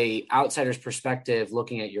a outsider's perspective,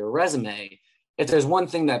 looking at your resume, if there's one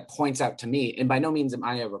thing that points out to me, and by no means am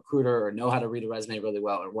I a recruiter or know how to read a resume really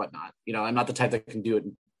well or whatnot, I'm not the type that can do it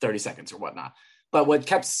in 30 seconds or whatnot. But what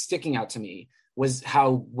kept sticking out to me was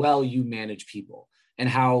how well you manage people and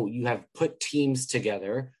how you have put teams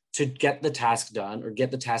together to get the task done or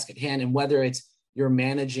get the task at hand. And whether it's you're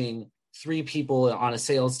managing 3 people on a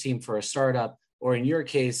sales team for a startup, or in your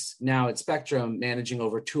case now at Spectrum, managing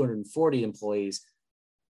over 240 employees,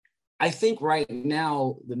 I think right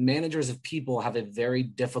now the managers of people have a very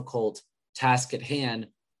difficult task at hand,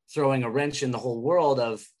 throwing a wrench in the whole world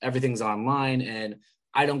of everything's online and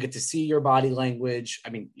I don't get to see your body language. I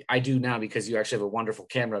mean, I do now because you actually have a wonderful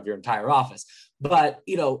camera of your entire office, but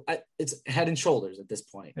it's head and shoulders at this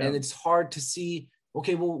point. And it's hard to see,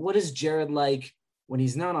 okay, well, what is Jared like when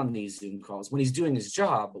he's not on these Zoom calls, when he's doing his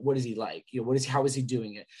job? What is he like? How is he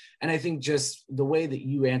doing it? And I think just the way that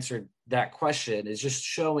you answered that question is just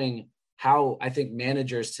showing how I think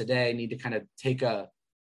managers today need to kind of take a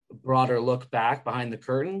broader look back behind the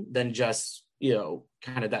curtain than just,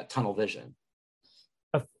 kind of that tunnel vision.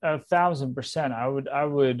 1,000%. I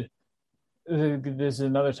would, this is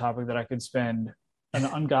another topic that I could spend an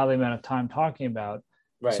ungodly amount of time talking about.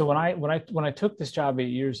 Right. So when I took this job 8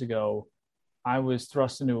 years ago, I was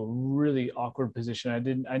thrust into a really awkward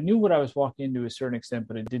position. I knew what I was walking into to a certain extent,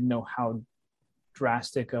 but I didn't know how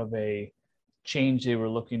drastic of a change they were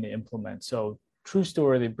looking to implement. So true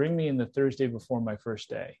story, they bring me in the Thursday before my first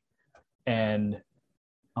day. And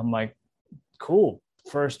I'm like, cool,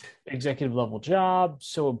 first executive level job,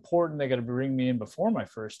 so important. They got to bring me in before my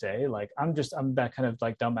first day. Like I'm that kind of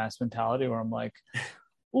like dumbass mentality where I'm like,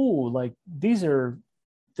 ooh, like this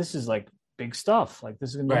is like big stuff. Like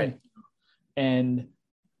this is gonna be right. And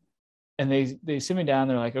they sit me down.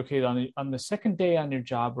 They're like, okay, on the second day on your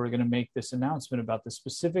job, we're going to make this announcement about the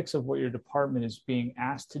specifics of what your department is being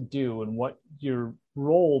asked to do and what your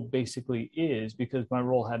role basically is, because my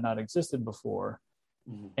role had not existed before.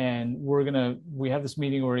 And we have this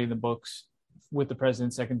meeting already in the books with the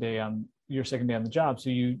president your second day on the job. So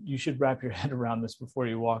you should wrap your head around this before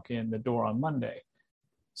you walk in the door on Monday.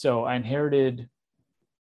 So I inherited,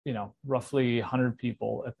 roughly 100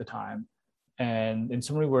 people at the time. And in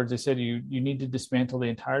so many words, they said, you need to dismantle the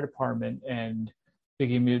entire department. And they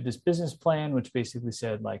gave me this business plan, which basically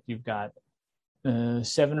said, like, you've got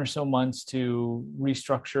 7 or so months to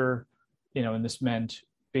restructure, and this meant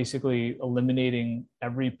basically eliminating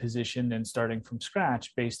every position and starting from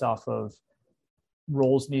scratch based off of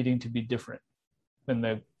roles needing to be different.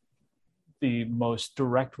 And the most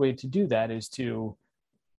direct way to do that is to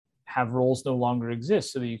have roles no longer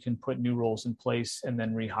exist so that you can put new roles in place and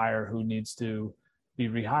then rehire who needs to be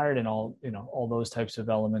rehired and all those types of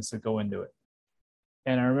elements that go into it.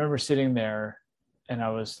 And I remember sitting there and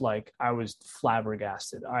I was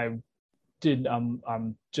flabbergasted. I'm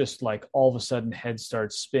just like, all of a sudden head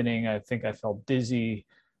starts spinning. I think I felt dizzy.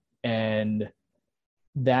 And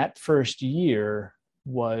that first year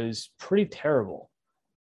was pretty terrible.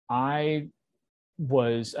 I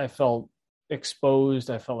felt exposed.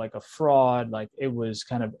 I felt like a fraud. Like, it was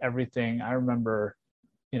kind of everything. I remember,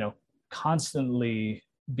 constantly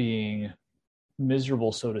being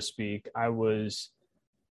miserable, so to speak. I was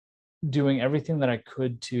doing everything that I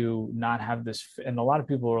could to not have this. And a lot of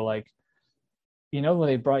people were like, when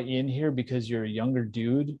they brought you in here because you're a younger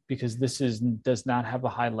dude, because does not have a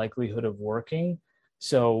high likelihood of working.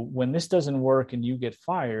 So when this doesn't work and you get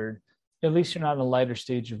fired, at least you're not in a lighter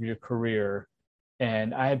stage of your career.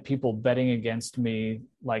 And I had people betting against me,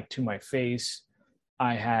 like, to my face.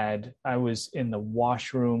 I was in the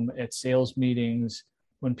washroom at sales meetings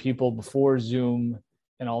when people, before Zoom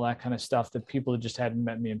and all that kind of stuff, that people just hadn't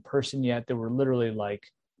met me in person yet. They were literally like,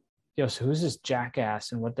 so who's this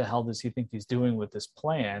jackass and what the hell does he think he's doing with this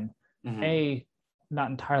plan? A, not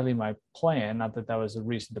entirely my plan, not that was a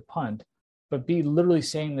reason to punt, but B, literally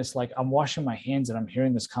saying this, like, I'm washing my hands and I'm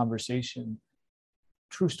hearing this conversation,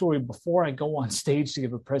 true story, before I go on stage to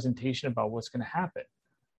give a presentation about what's going to happen.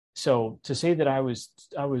 So to say that I was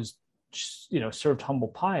served humble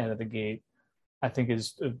pie out of the gate, I think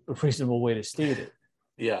is a reasonable way to state it.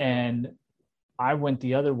 Yeah. And I went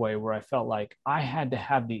the other way, where I felt like I had to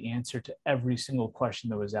have the answer to every single question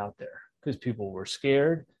that was out there, because people were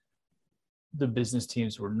scared. The business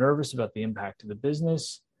teams were nervous about the impact of the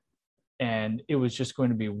business. And it was just going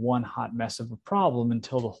to be one hot mess of a problem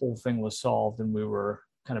until the whole thing was solved and we were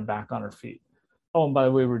kind of back on our feet. Oh, and by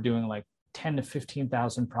the way, we're doing like 10 to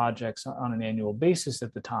 15,000 projects on an annual basis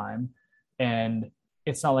at the time. And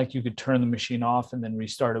it's not like you could turn the machine off and then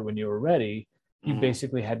restart it when you were ready. You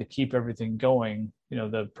basically had to keep everything going,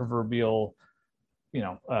 the proverbial,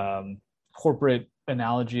 corporate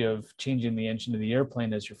analogy of changing the engine of the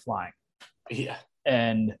airplane as you're flying. Yeah.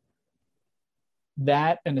 And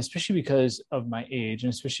especially because of my age,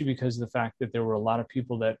 and especially because of the fact that there were a lot of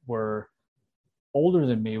people that were older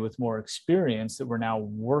than me with more experience that were now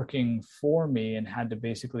working for me and had to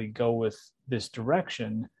basically go with this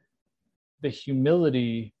direction, the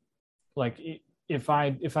humility, like, if I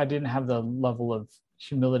didn't have the level of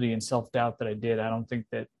humility and self-doubt that I did, I don't think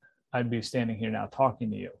that I'd be standing here now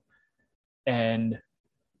talking to you. And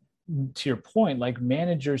to your point, like,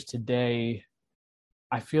 managers today,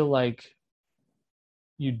 I feel like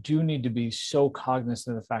you do need to be so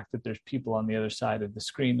cognizant of the fact that there's people on the other side of the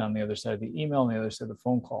screen, on the other side of the email, on the other side of the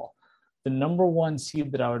phone call. The number one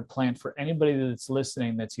seed that I would plant for anybody that's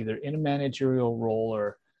listening, that's either in a managerial role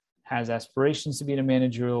or has aspirations to be in a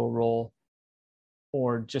managerial role,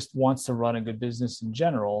 or just wants to run a good business in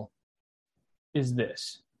general, is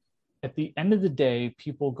this. At the end of the day,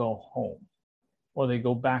 people go home or they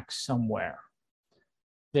go back somewhere.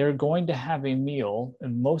 They're going to have a meal.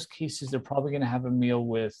 In most cases, they're probably going to have a meal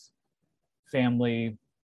with family,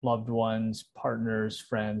 loved ones, partners,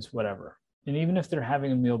 friends, whatever. And even if they're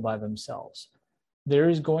having a meal by themselves, there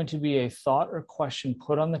is going to be a thought or question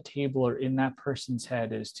put on the table or in that person's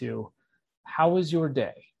head as to, how was your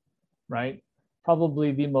day, right?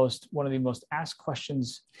 Probably one of the most asked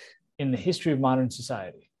questions in the history of modern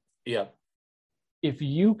society. Yeah. If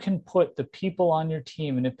you can put the people on your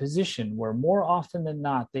team in a position where more often than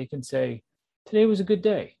not, they can say, today was a good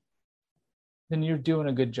day, then you're doing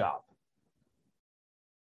a good job.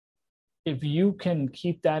 If you can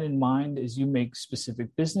keep that in mind as you make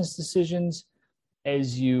specific business decisions,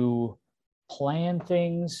 as you plan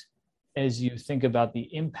things, as you think about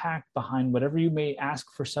the impact behind whatever you may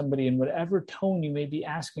ask for somebody in whatever tone you may be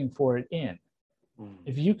asking for it in.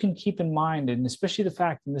 If you can keep in mind, and especially the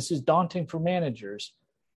fact, and this is daunting for managers,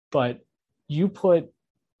 but you put,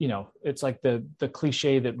 it's like the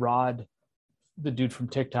cliche that Rod, the dude from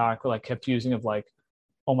TikTok, like kept using of like,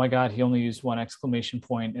 oh my God, he only used one exclamation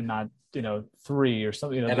point and not, three or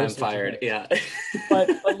something, And I'm those sorts of fired. things. Yeah. But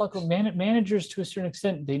look, managers to a certain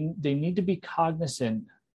extent, they need to be cognizant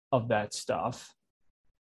of that stuff,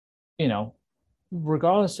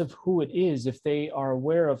 regardless of who it is. If they are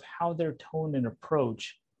aware of how their tone and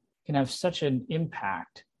approach can have such an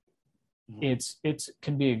impact, it's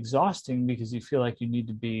can be exhausting, because you feel like you need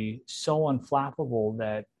to be so unflappable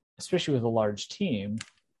that, especially with a large team,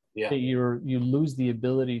 that you lose the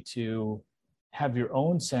ability to have your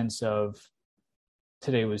own sense of,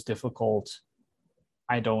 today was difficult.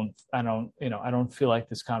 I don't feel like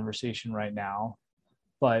this conversation right now.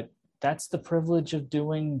 But that's the privilege of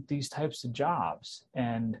doing these types of jobs,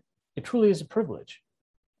 and it truly is a privilege.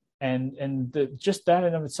 And just that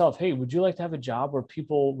in of itself. Hey, would you like to have a job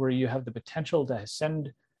where you have the potential to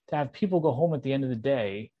have people go home at the end of the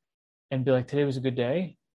day and be like, today was a good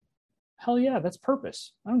day? Hell yeah, that's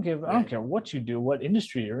purpose. I don't care what you do, what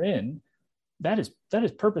industry you're in. That is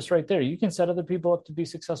purpose right there. You can set other people up to be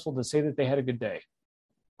successful, to say that they had a good day.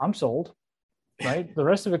 I'm sold, right? The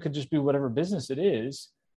rest of it could just be whatever business it is.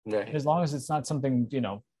 Right. As long as it's not something,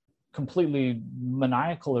 completely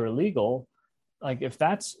maniacal or illegal. Like if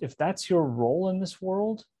that's your role in this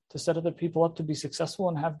world, to set other people up to be successful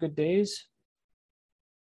and have good days,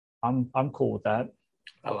 I'm cool with that.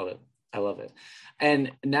 I love it.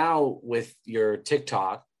 And now with your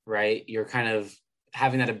TikTok, right, you're kind of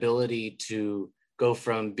having that ability to go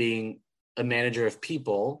from being a manager of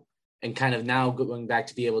people and kind of now going back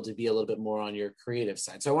to be able to be a little bit more on your creative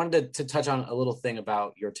side. So I wanted to touch on a little thing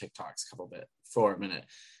about your TikToks for a minute.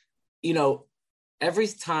 Every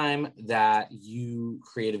time that you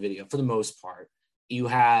create a video, for the most part, you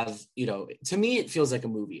have, to me, it feels like a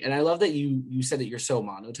movie. And I love that you said that you're so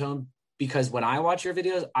monotone, because when I watch your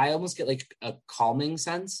videos, I almost get like a calming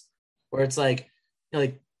sense where it's like,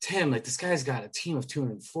 Tim, like this guy's got a team of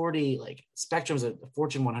 240, like Spectrum's a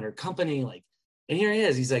Fortune 100 company. Like, and here he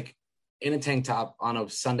is, he's like in a tank top on a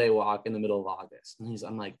Sunday walk in the middle of August. And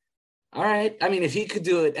I'm like, all right. I mean, if he could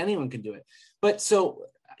do it, anyone can do it. But so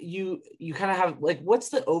you kind of have like, what's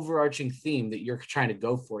the overarching theme that you're trying to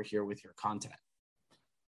go for here with your content?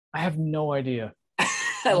 I have no idea.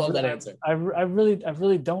 I love that answer. I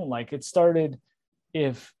really don't. Like, it started,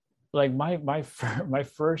 if like my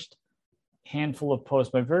first handful of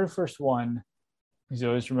posts, my very first one, because I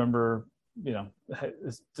always remember,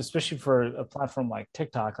 especially for a platform like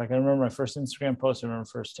TikTok. Like I remember my first Instagram post, I remember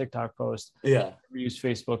my first TikTok post. Yeah. We use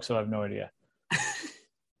Facebook, so I have no idea.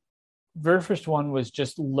 Very first one was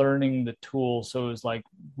just learning the tool. So it was like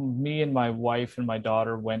me and my wife and my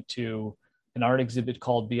daughter went to an art exhibit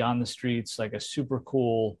called Beyond the Streets, like a super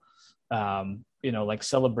cool, like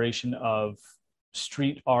celebration of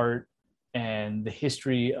street art and the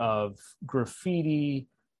history of graffiti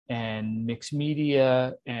and mixed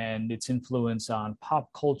media and its influence on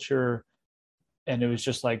pop culture. And it was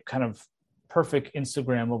just like kind of perfect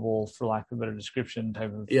Instagrammable, for lack of a better description,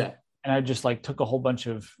 type of. Yeah. And I just like took a whole bunch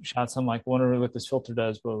of shots. I'm like, wondering what this filter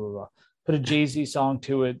does, blah, blah, blah. Put a Jay-Z song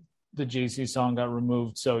to it. The Jay-Z song got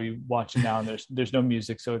removed. So you watch it now and there's no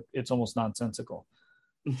music. So it's almost nonsensical.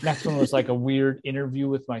 Next one was like a weird interview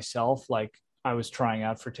with myself. Like I was trying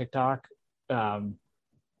out for TikTok. And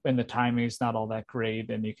the timing is not all that great.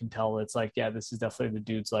 And you can tell it's like, yeah, this is definitely the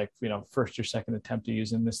dude's like, first or second attempt to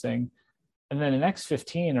using this thing. And then the next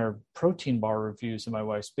 15 are protein bar reviews in my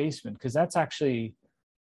wife's basement. Cause that's actually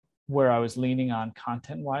where I was leaning on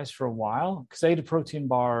content wise for a while. Cause I ate a protein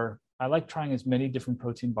bar. I like trying as many different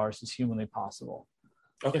protein bars as humanly possible.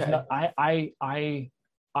 Okay. If not,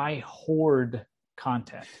 I hoard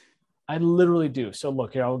content. I literally do. So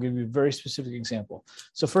look here, I'll give you a very specific example.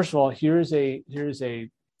 So first of all, here's a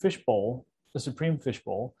fish bowl, the Supreme fish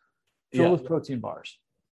bowl, filled with protein bars.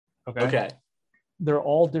 Okay. They're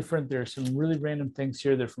all different. There's some really random things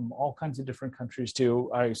here. They're from all kinds of different countries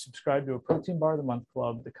too. I subscribe to a Protein Bar of the Month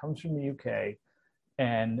club that comes from the UK,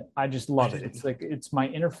 and I just love it. It's like, it's my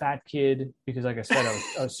inner fat kid, because like I said,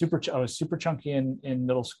 I was super chunky in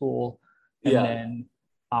middle school. And then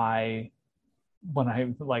when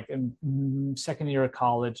I like in second year of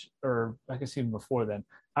college, or I guess even before then,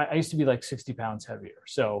 I used to be like 60 pounds heavier.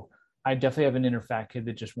 So I definitely have an inner fat kid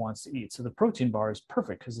that just wants to eat. So the protein bar is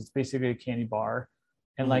perfect because it's basically a candy bar.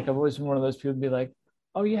 And like, I've always been one of those people to be like,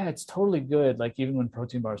 oh yeah, it's totally good. Like even when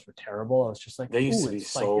protein bars were terrible, I was just like, they used to be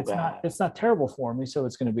so bad. It's not terrible for me, so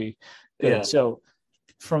it's going to be good. Yeah. So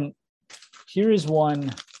here is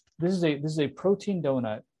one. This is a protein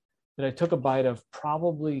donut that I took a bite of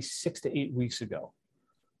probably 6 to 8 weeks ago.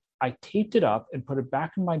 I taped it up and put it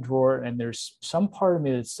back in my drawer. And there's some part of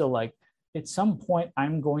me that's still like, at some point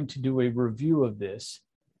I'm going to do a review of this.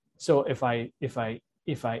 So if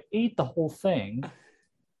if I ate the whole thing,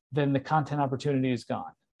 then the content opportunity is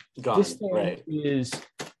gone. This thing is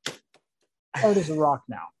hard as a rock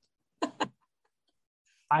now.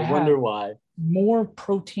 I wonder why. More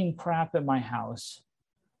protein crap at my house.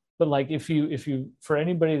 But like if you for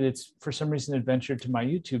anybody that's for some reason adventured to my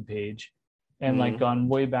YouTube page and like gone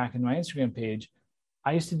way back in my Instagram page,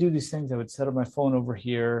 I used to do these things. I would set up my phone over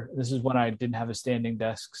here. This is when I didn't have a standing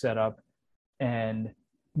desk set up. And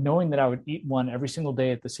knowing that I would eat one every single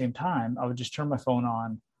day at the same time, I would just turn my phone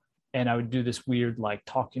on and I would do this weird like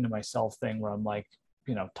talking to myself thing where I'm like,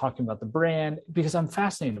 you know, talking about the brand because I'm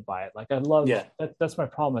fascinated by it. Like I love that's my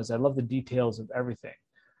problem is I love the details of everything.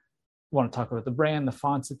 I want to talk about the brand, the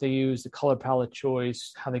fonts that they use, the color palette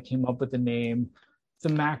choice, how they came up with the name, the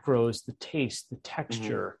macros, the taste, the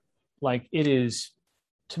texture. Like it is,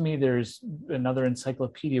 to me, there's another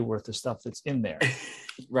encyclopedia worth of stuff that's in there.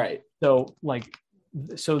 Right. So like,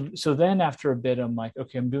 so then after a bit, I'm like,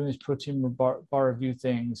 okay, I'm doing these protein bar review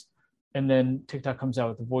things. And then TikTok comes out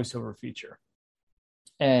with a voiceover feature.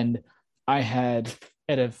 And I had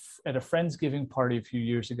at a Friendsgiving party a few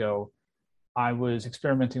years ago, I was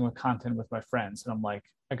experimenting with content with my friends. And I'm like,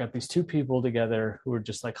 I got these two people together who are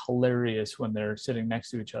just like hilarious when they're sitting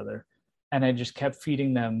next to each other. And I just kept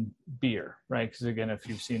feeding them beer, right? Because again, if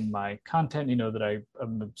you've seen my content, you know that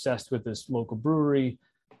I'm obsessed with this local brewery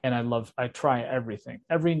and I try everything.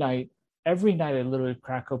 Every night I literally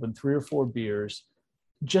crack open 3 or 4 beers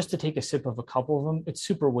just to take a sip of a couple of them. It's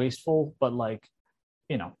super wasteful, but like,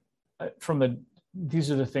 you know,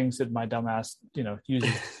 these are the things that my dumbass, you know,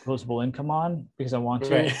 uses disposable income on because I want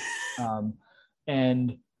to. Right.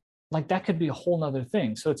 And like that could be a whole nother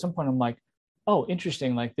thing. So at some point I'm like, oh,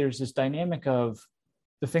 interesting. Like there's this dynamic of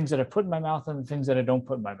the things that I put in my mouth and the things that I don't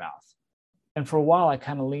put in my mouth. And for a while I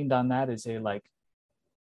kind of leaned on that as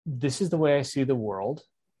this is the way I see the world.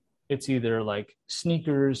 It's either like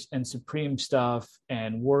sneakers and Supreme stuff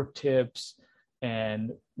and work tips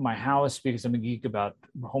and my house because I'm a geek about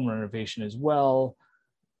home renovation as well.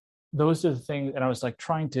 Those are the things. And I was like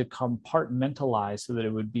trying to compartmentalize so that it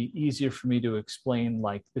would be easier for me to explain,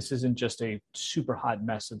 like, this isn't just a super hot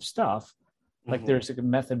mess of stuff. Like there's a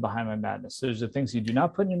method behind my madness. So there's the things you do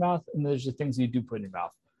not put in your mouth and there's the things you do put in your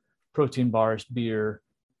mouth. Protein bars, beer,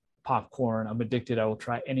 popcorn. I'm addicted. I will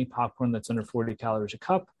try any popcorn that's under 40 calories a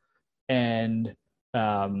cup and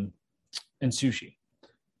sushi.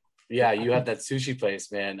 Yeah, you have that sushi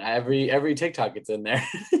place, man. Every TikTok it's in there.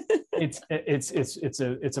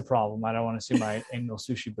 it's a problem. I don't want to see my annual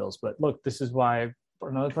sushi bills, but look, this is why for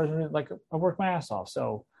another person, like I work my ass off.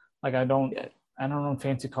 So like I don't own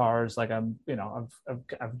fancy cars. Like I'm, you know,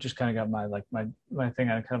 I've just kind of got my thing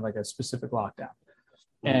on kind of like a specific lockdown.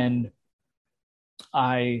 And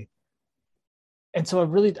so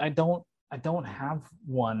I don't have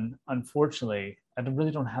one, unfortunately. I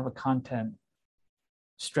really don't have a content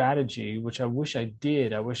strategy, which I wish I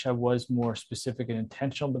did. I wish I was more specific and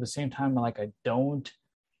intentional, but at the same time, like I don't.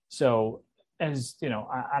 So as you know,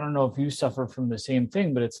 I don't know if you suffer from the same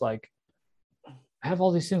thing, but it's like, I have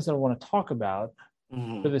all these things that I want to talk about,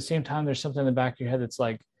 but at the same time, there's something in the back of your head that's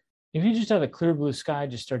like, if you just had a clear blue sky,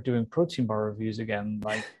 just start doing protein bar reviews again,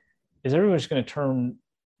 like, is everyone just going to turn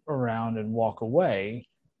around and walk away?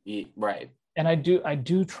 Right. And I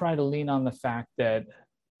do try to lean on the fact that,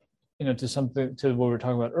 you know, to what we were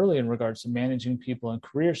talking about earlier in regards to managing people and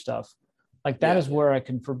career stuff, like that is where I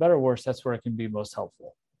can, for better or worse, that's where I can be most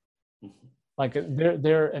helpful. Like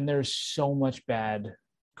there's so much bad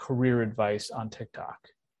career advice on TikTok.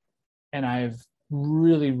 And I've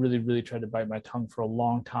really, really, really tried to bite my tongue for a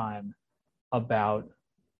long time about,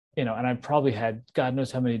 you know, and I probably had God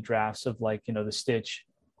knows how many drafts of like, you know, the Stitch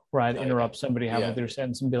where I'd interrupt somebody having their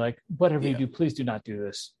sentence and be like, whatever you do, please do not do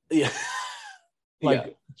this.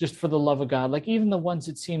 Like just for the love of God, like even the ones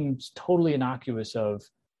that seem totally innocuous of,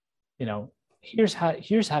 you know, here's how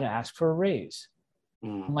to ask for a raise.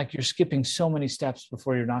 I'm like, you're skipping so many steps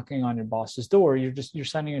before you're knocking on your boss's door. You're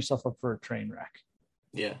signing yourself up for a train wreck.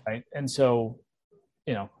 Yeah. Right. And so,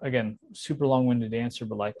 you know, again, super long-winded answer,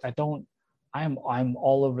 but like, I'm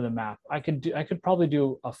all over the map. I could probably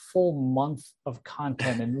do a full month of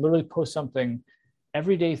content and literally post something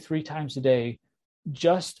every day, 3 times a day,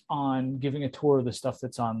 just on giving a tour of the stuff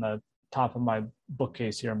that's on the top of my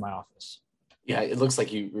bookcase here in my office. Yeah, it looks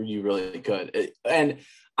like you really could. And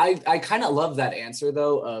I kind of love that answer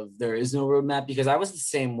though of there is no roadmap, because I was the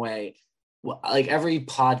same way. Like every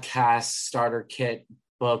podcast, starter kit,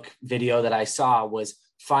 book, video that I saw was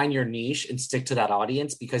find your niche and stick to that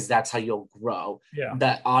audience, because that's how you'll grow. Yeah.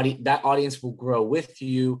 That audience will grow with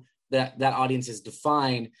you. That audience is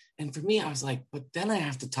defined. And for me, I was like, but then I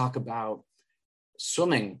have to talk about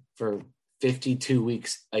swimming for 52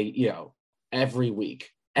 weeks, every week.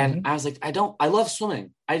 And I was like, I love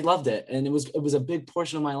swimming. I loved it. And it was a big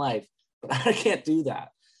portion of my life, but I can't do that.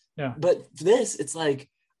 Yeah. But this, it's like,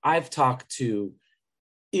 I've talked to,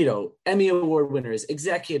 Emmy Award winners,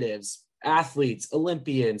 executives, athletes,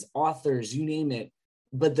 Olympians, authors, you name it.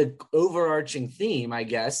 But the overarching theme, I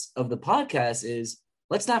guess, of the podcast is,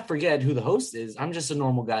 let's not forget who the host is. I'm just a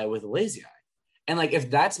normal guy with a lazy eye. And like, if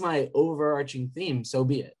that's my overarching theme, so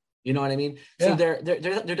be it. You know what I mean? Yeah. So there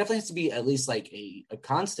definitely has to be at least like a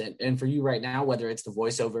constant. And for you right now, whether it's the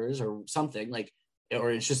voiceovers or something like,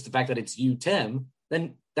 or it's just the fact that it's you, Tim,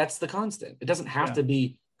 then that's the constant. It doesn't have to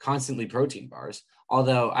be constantly protein bars.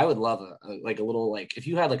 Although I would love a little, like, if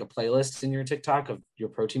you had like a playlist in your TikTok of your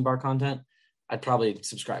protein bar content, I'd probably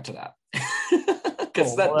subscribe to that.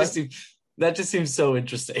 Because that just seems so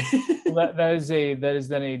interesting. that is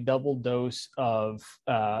then a double dose of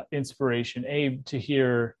inspiration. To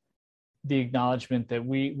hear the acknowledgement that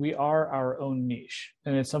we are our own niche,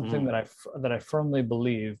 and it's something that I firmly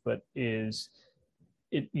believe, but you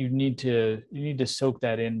need to soak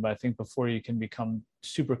that in. But I think before you can become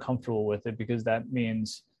super comfortable with it, because that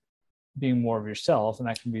means being more of yourself, and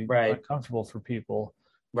that can be uncomfortable for people.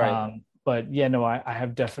 Right. But yeah, no, I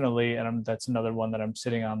have definitely, and that's another one that I'm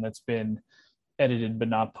sitting on that's been edited but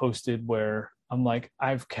not posted, where I'm like,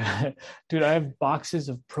 I have boxes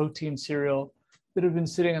of protein cereal that have been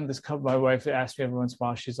sitting on this cup. My wife asked me every once in a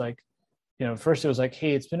while, she's like, first it was like,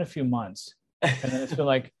 hey, it's been a few months. And then it's been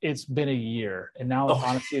like, it's been a year. And now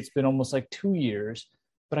honestly, it's been almost like 2 years.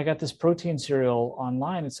 But I got this protein cereal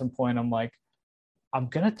online at some point. I'm like, I'm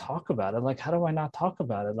going to talk about it. Like, how do I not talk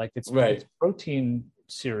about it? Like, it's protein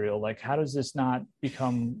cereal. Like, how does this not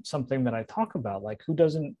become something that I talk about? Like, who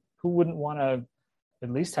wouldn't want to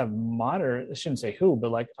at least have moderate, I shouldn't say who,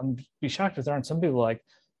 but like, I'm be shocked if there aren't some people like,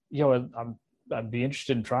 I'd be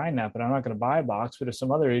interested in trying that, but I'm not going to buy a box. But if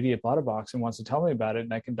some other idiot bought a box and wants to tell me about it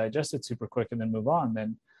and I can digest it super quick and then move on,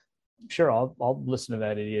 then sure, I'll listen to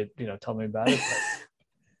that idiot, tell me about it.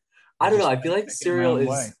 I don't know. I feel like cereal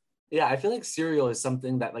is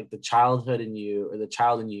something that like the childhood in you, or the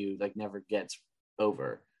child in you, like never gets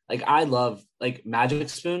over. Like, I love like Magic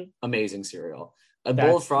Spoon, amazing cereal. A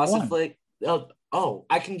bowl of Frosted Flake. Oh,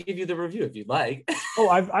 I can give you the review if you'd like.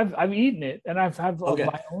 I've eaten it, and I've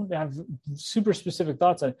my own. I have super specific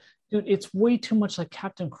thoughts on it, dude. It's way too much like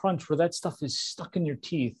Captain Crunch, where that stuff is stuck in your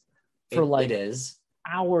teeth for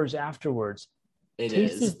hours afterwards.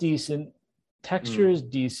 Taste is decent, texture is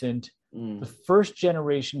decent. The first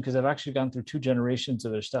generation, because I've actually gone through 2 generations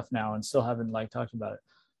of their stuff now, and still haven't talked about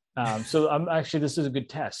it. So I'm actually, this is a good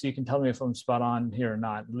test. So you can tell me if I'm spot on here or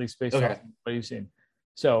not, at least based on what you've seen.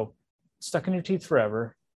 So, stuck in your teeth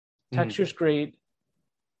forever. Texture's great.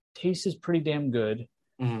 Taste is pretty damn good.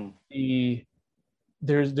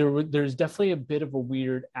 There's definitely a bit of a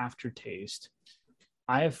weird aftertaste.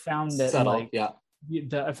 I have found that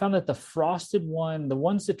I found that the frosted one, the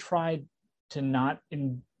ones that tried to not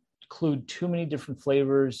include too many different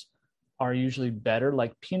flavors, are usually better.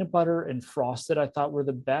 Like peanut butter and frosted, I thought were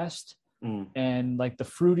the best. And like the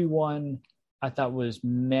fruity one, I thought was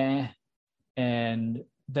meh. And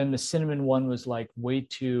then the cinnamon one was like way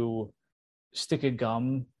too stick of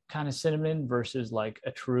gum kind of cinnamon versus like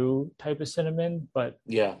a true type of cinnamon. But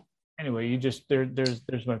anyway, you just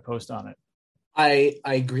there's my post on it. I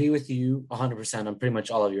agree with you 100% on pretty much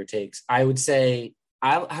all of your takes. I would say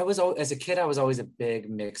I was always, as a kid, I was always a big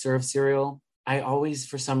mixer of cereal. I always,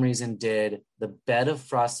 for some reason, did the bed of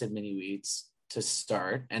Frosted Mini Wheats to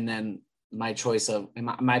start, and then my choice of,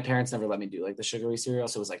 my parents never let me do like the sugary cereal,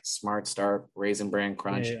 so it was like Smart Start, Raisin Bran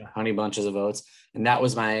Crunch, Honey Bunches of Oats, and that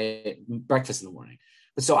was my breakfast in the morning.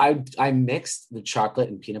 But so I mixed the chocolate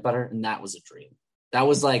and peanut butter, and that was a dream. That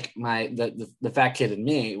was like the fat kid in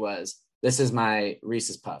me was, this is my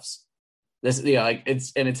Reese's Puffs. This,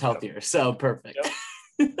 it's healthier, so perfect.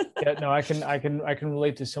 Yeah, no, I can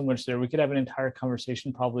relate to so much there. We could have an entire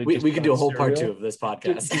conversation probably. We could do a whole part 2 of this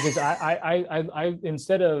podcast, because I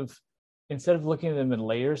instead of looking at them in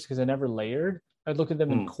layers, because I never layered, I'd look at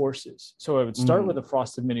them in courses. So I would start with a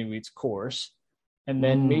Frosted Mini Wheats course, and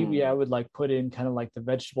then maybe I would like put in kind of like the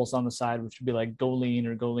vegetables on the side, which would be like Go Lean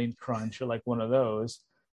or Go Lean Crunch or like one of those,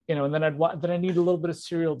 and then I need a little bit of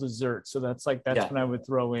cereal dessert. So that's when I would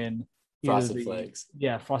throw in Frosted Flakes.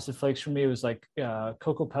 Yeah, Frosted Flakes for me was like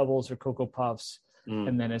Cocoa Pebbles or Cocoa Puffs.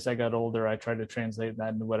 And then as I got older, I tried to translate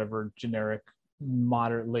that into whatever generic,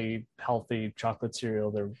 moderately healthy chocolate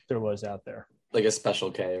cereal there was out there. Like a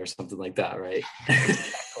Special K or something like that, right?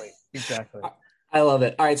 Exactly. I love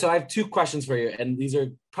it. All right, so I have 2 questions for you, and these are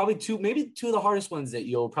probably maybe two of the hardest ones that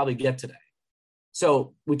you'll probably get today.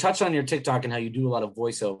 So we touched on your TikTok and how you do a lot of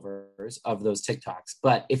voiceovers of those TikToks.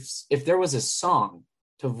 But if there was a song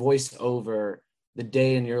to voice over the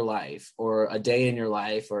day in your life, or a day in your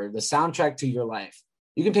life, or the soundtrack to your life,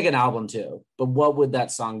 you can pick an album too. But what would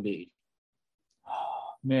that song be?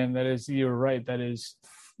 Man, you're right. That is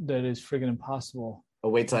friggin' impossible. But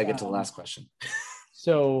wait till I get to the last question.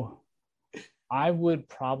 So I would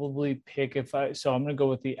probably pick I'm going to go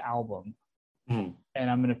with the album. And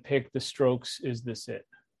I'm going to pick The Strokes' Is This It?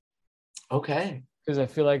 Okay. Because I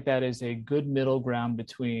feel like that is a good middle ground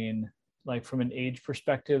between, like, from an age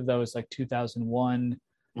perspective, that was like 2001.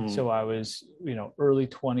 So I was, early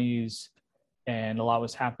 20s, and a lot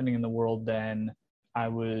was happening in the world then. I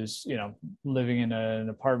was, living in an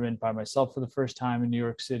apartment by myself for the first time in New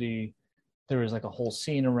York City. There was like a whole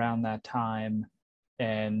scene around that time.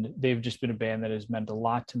 And they've just been a band that has meant a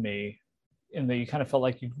lot to me, and that you kind of felt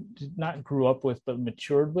like you not grew up with, but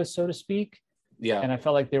matured with, so to speak. Yeah. And I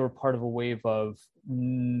felt like they were part of a wave of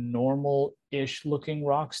normal-ish looking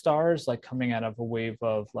rock stars, like coming out of a wave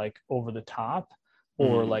of like Over the Top,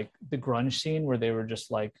 or like the grunge scene, where they were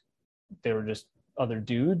just other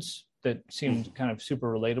dudes that seemed kind of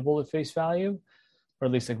super relatable at face value, or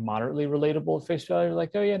at least like moderately relatable at face value.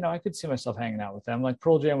 Like, oh yeah, no, I could see myself hanging out with them. Like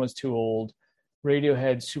Pearl Jam was too old.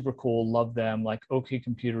 Radiohead, super cool, love them. Like OK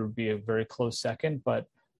Computer would be a very close second, but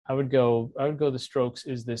I would go The Strokes'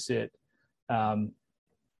 Is This It? And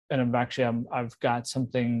I've got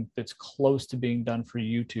something that's close to being done for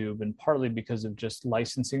YouTube, and partly because of just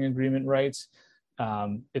licensing agreement rights.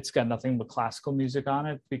 It's got nothing but classical music on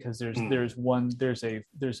it, because there's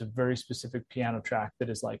a very specific piano track that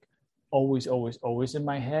is like always in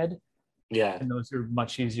my head. Yeah. And those are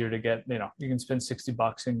much easier to get. You can spend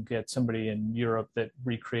 $60 and get somebody in Europe that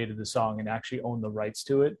recreated the song and actually own the rights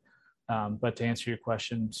to it. But to answer your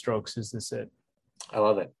question, Strokes' Is This It? I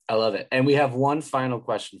love it. And we have one final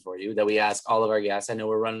question for you that we ask all of our guests. I know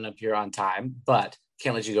we're running up here on time, but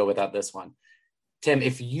can't let you go without this one. Tim,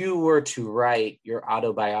 if you were to write your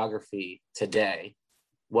autobiography today,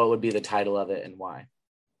 what would be the title of it and why?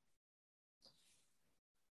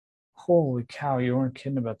 Holy cow, you weren't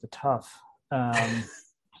kidding about the tough.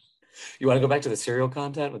 You want to go back to the cereal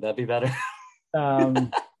content? Would that be better? I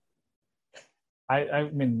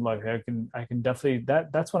mean, look, I can definitely,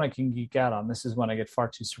 that's when I can geek out on. This is when I get far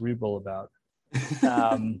too cerebral about.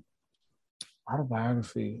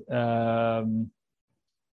 Autobiography.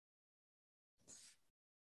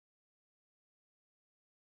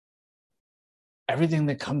 Everything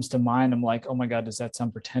that comes to mind, I'm like, oh my God, does that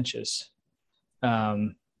sound pretentious?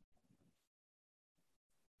 I'm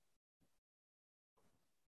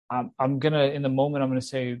gonna, in the moment, I'm gonna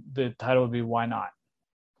say the title would be Why Not?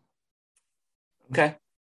 Okay.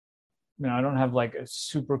 I don't have like a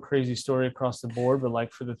super crazy story across the board, but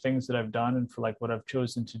like for the things that I've done and for like what I've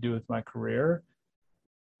chosen to do with my career,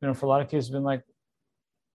 for a lot of cases, been like,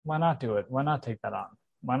 why not do it? Why not take that on?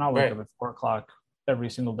 Why not wake up at 4:00 every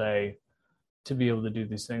single day to be able to do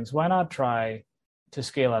these things? Why not try to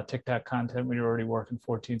scale out TikTok content when you're already working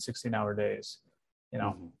 14, 16-hour days?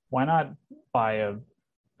 Why not buy a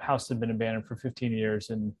house that's been abandoned for 15 years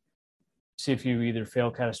and see if you either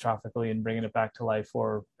fail catastrophically in bringing it back to life,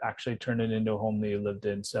 or actually turn it into a home that you lived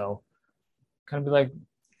in? So kind of be like,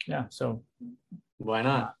 yeah, so why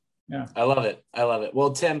not? Yeah. I love it.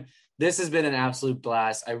 Well, Tim, this has been an absolute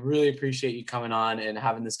blast. I really appreciate you coming on and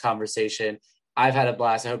having this conversation. I've had a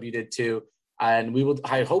blast. I hope you did too. And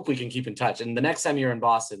I hope we can keep in touch. And the next time you're in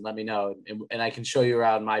Boston, let me know, and I can show you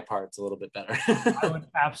around my parts a little bit better. I would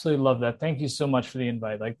absolutely love that. Thank you so much for the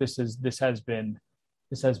invite. Like this has been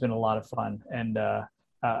a lot of fun, and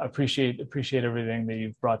appreciate everything that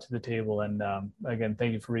you've brought to the table. And again,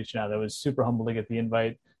 thank you for reaching out. That was super humble to get the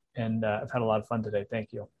invite, and I've had a lot of fun today.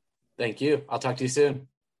 Thank you. Thank you. I'll talk to you soon.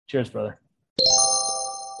 Cheers, brother.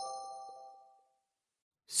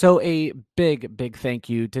 So a big thank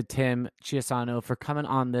you to Tim Chiusano for coming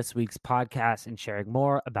on this week's podcast and sharing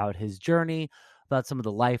more about his journey, about some of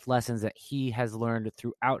the life lessons that he has learned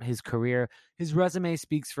throughout his career. His resume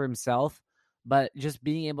speaks for himself, but just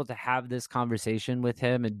being able to have this conversation with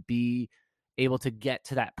him and be able to get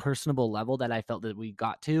to that personable level that I felt that we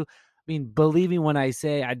got to. I mean, believe me when I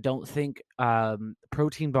say I don't think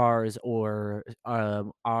protein bars or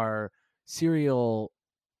our cereal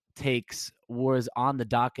takes was on the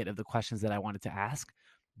docket of the questions that I wanted to ask,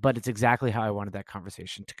 but it's exactly how I wanted that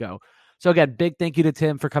conversation to go. So again, big thank you to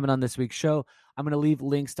Tim for coming on this week's show. I'm going to leave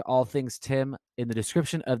links to all things Tim in the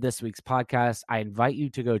description of this week's podcast. I invite you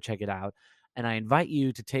to go check it out, and I invite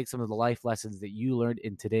you to take some of the life lessons that you learned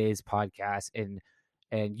in today's podcast and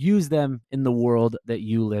use them in the world that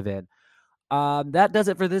you live in. That does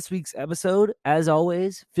it for this week's episode. As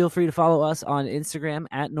always, feel free to follow us on Instagram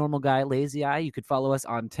at Normal Guy Lazy Eye. You could follow us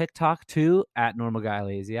on TikTok too at Normal Guy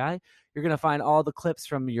Lazy Eye. You're going to find all the clips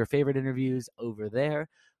from your favorite interviews over there.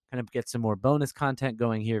 Kind of get some more bonus content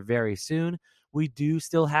going here very soon. We do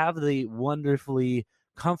still have the wonderfully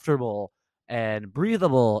comfortable and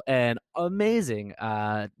breathable and amazing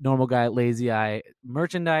Normal Guy Lazy Eye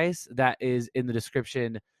merchandise that is in the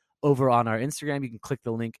description over on our Instagram. You can click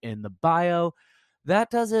the link in the bio.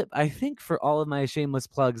 That does it, I think, for all of my shameless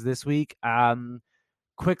plugs this week.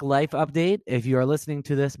 Quick life update. If you are listening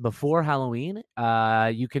to this before Halloween,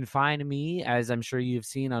 you can find me, as I'm sure you've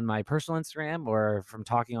seen on my personal Instagram or from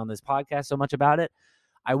talking on this podcast so much about it.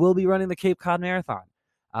 I will be running the Cape Cod Marathon.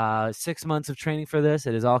 6 months of training for this.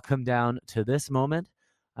 It has all come down to this moment.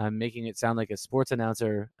 I'm making it sound like a sports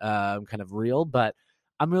announcer, kind of real, but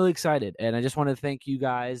I'm really excited. And I just want to thank you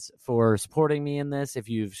guys for supporting me in this. If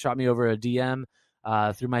you've shot me over a DM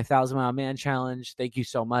through my 1,000 Mile Man Challenge, thank you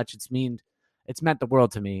so much. It's meant the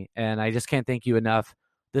world to me. And I just can't thank you enough.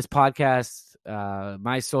 This podcast,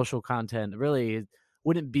 my social content really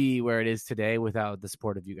wouldn't be where it is today without the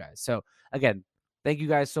support of you guys. So again, thank you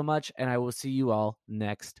guys so much. And I will see you all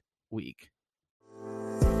next week.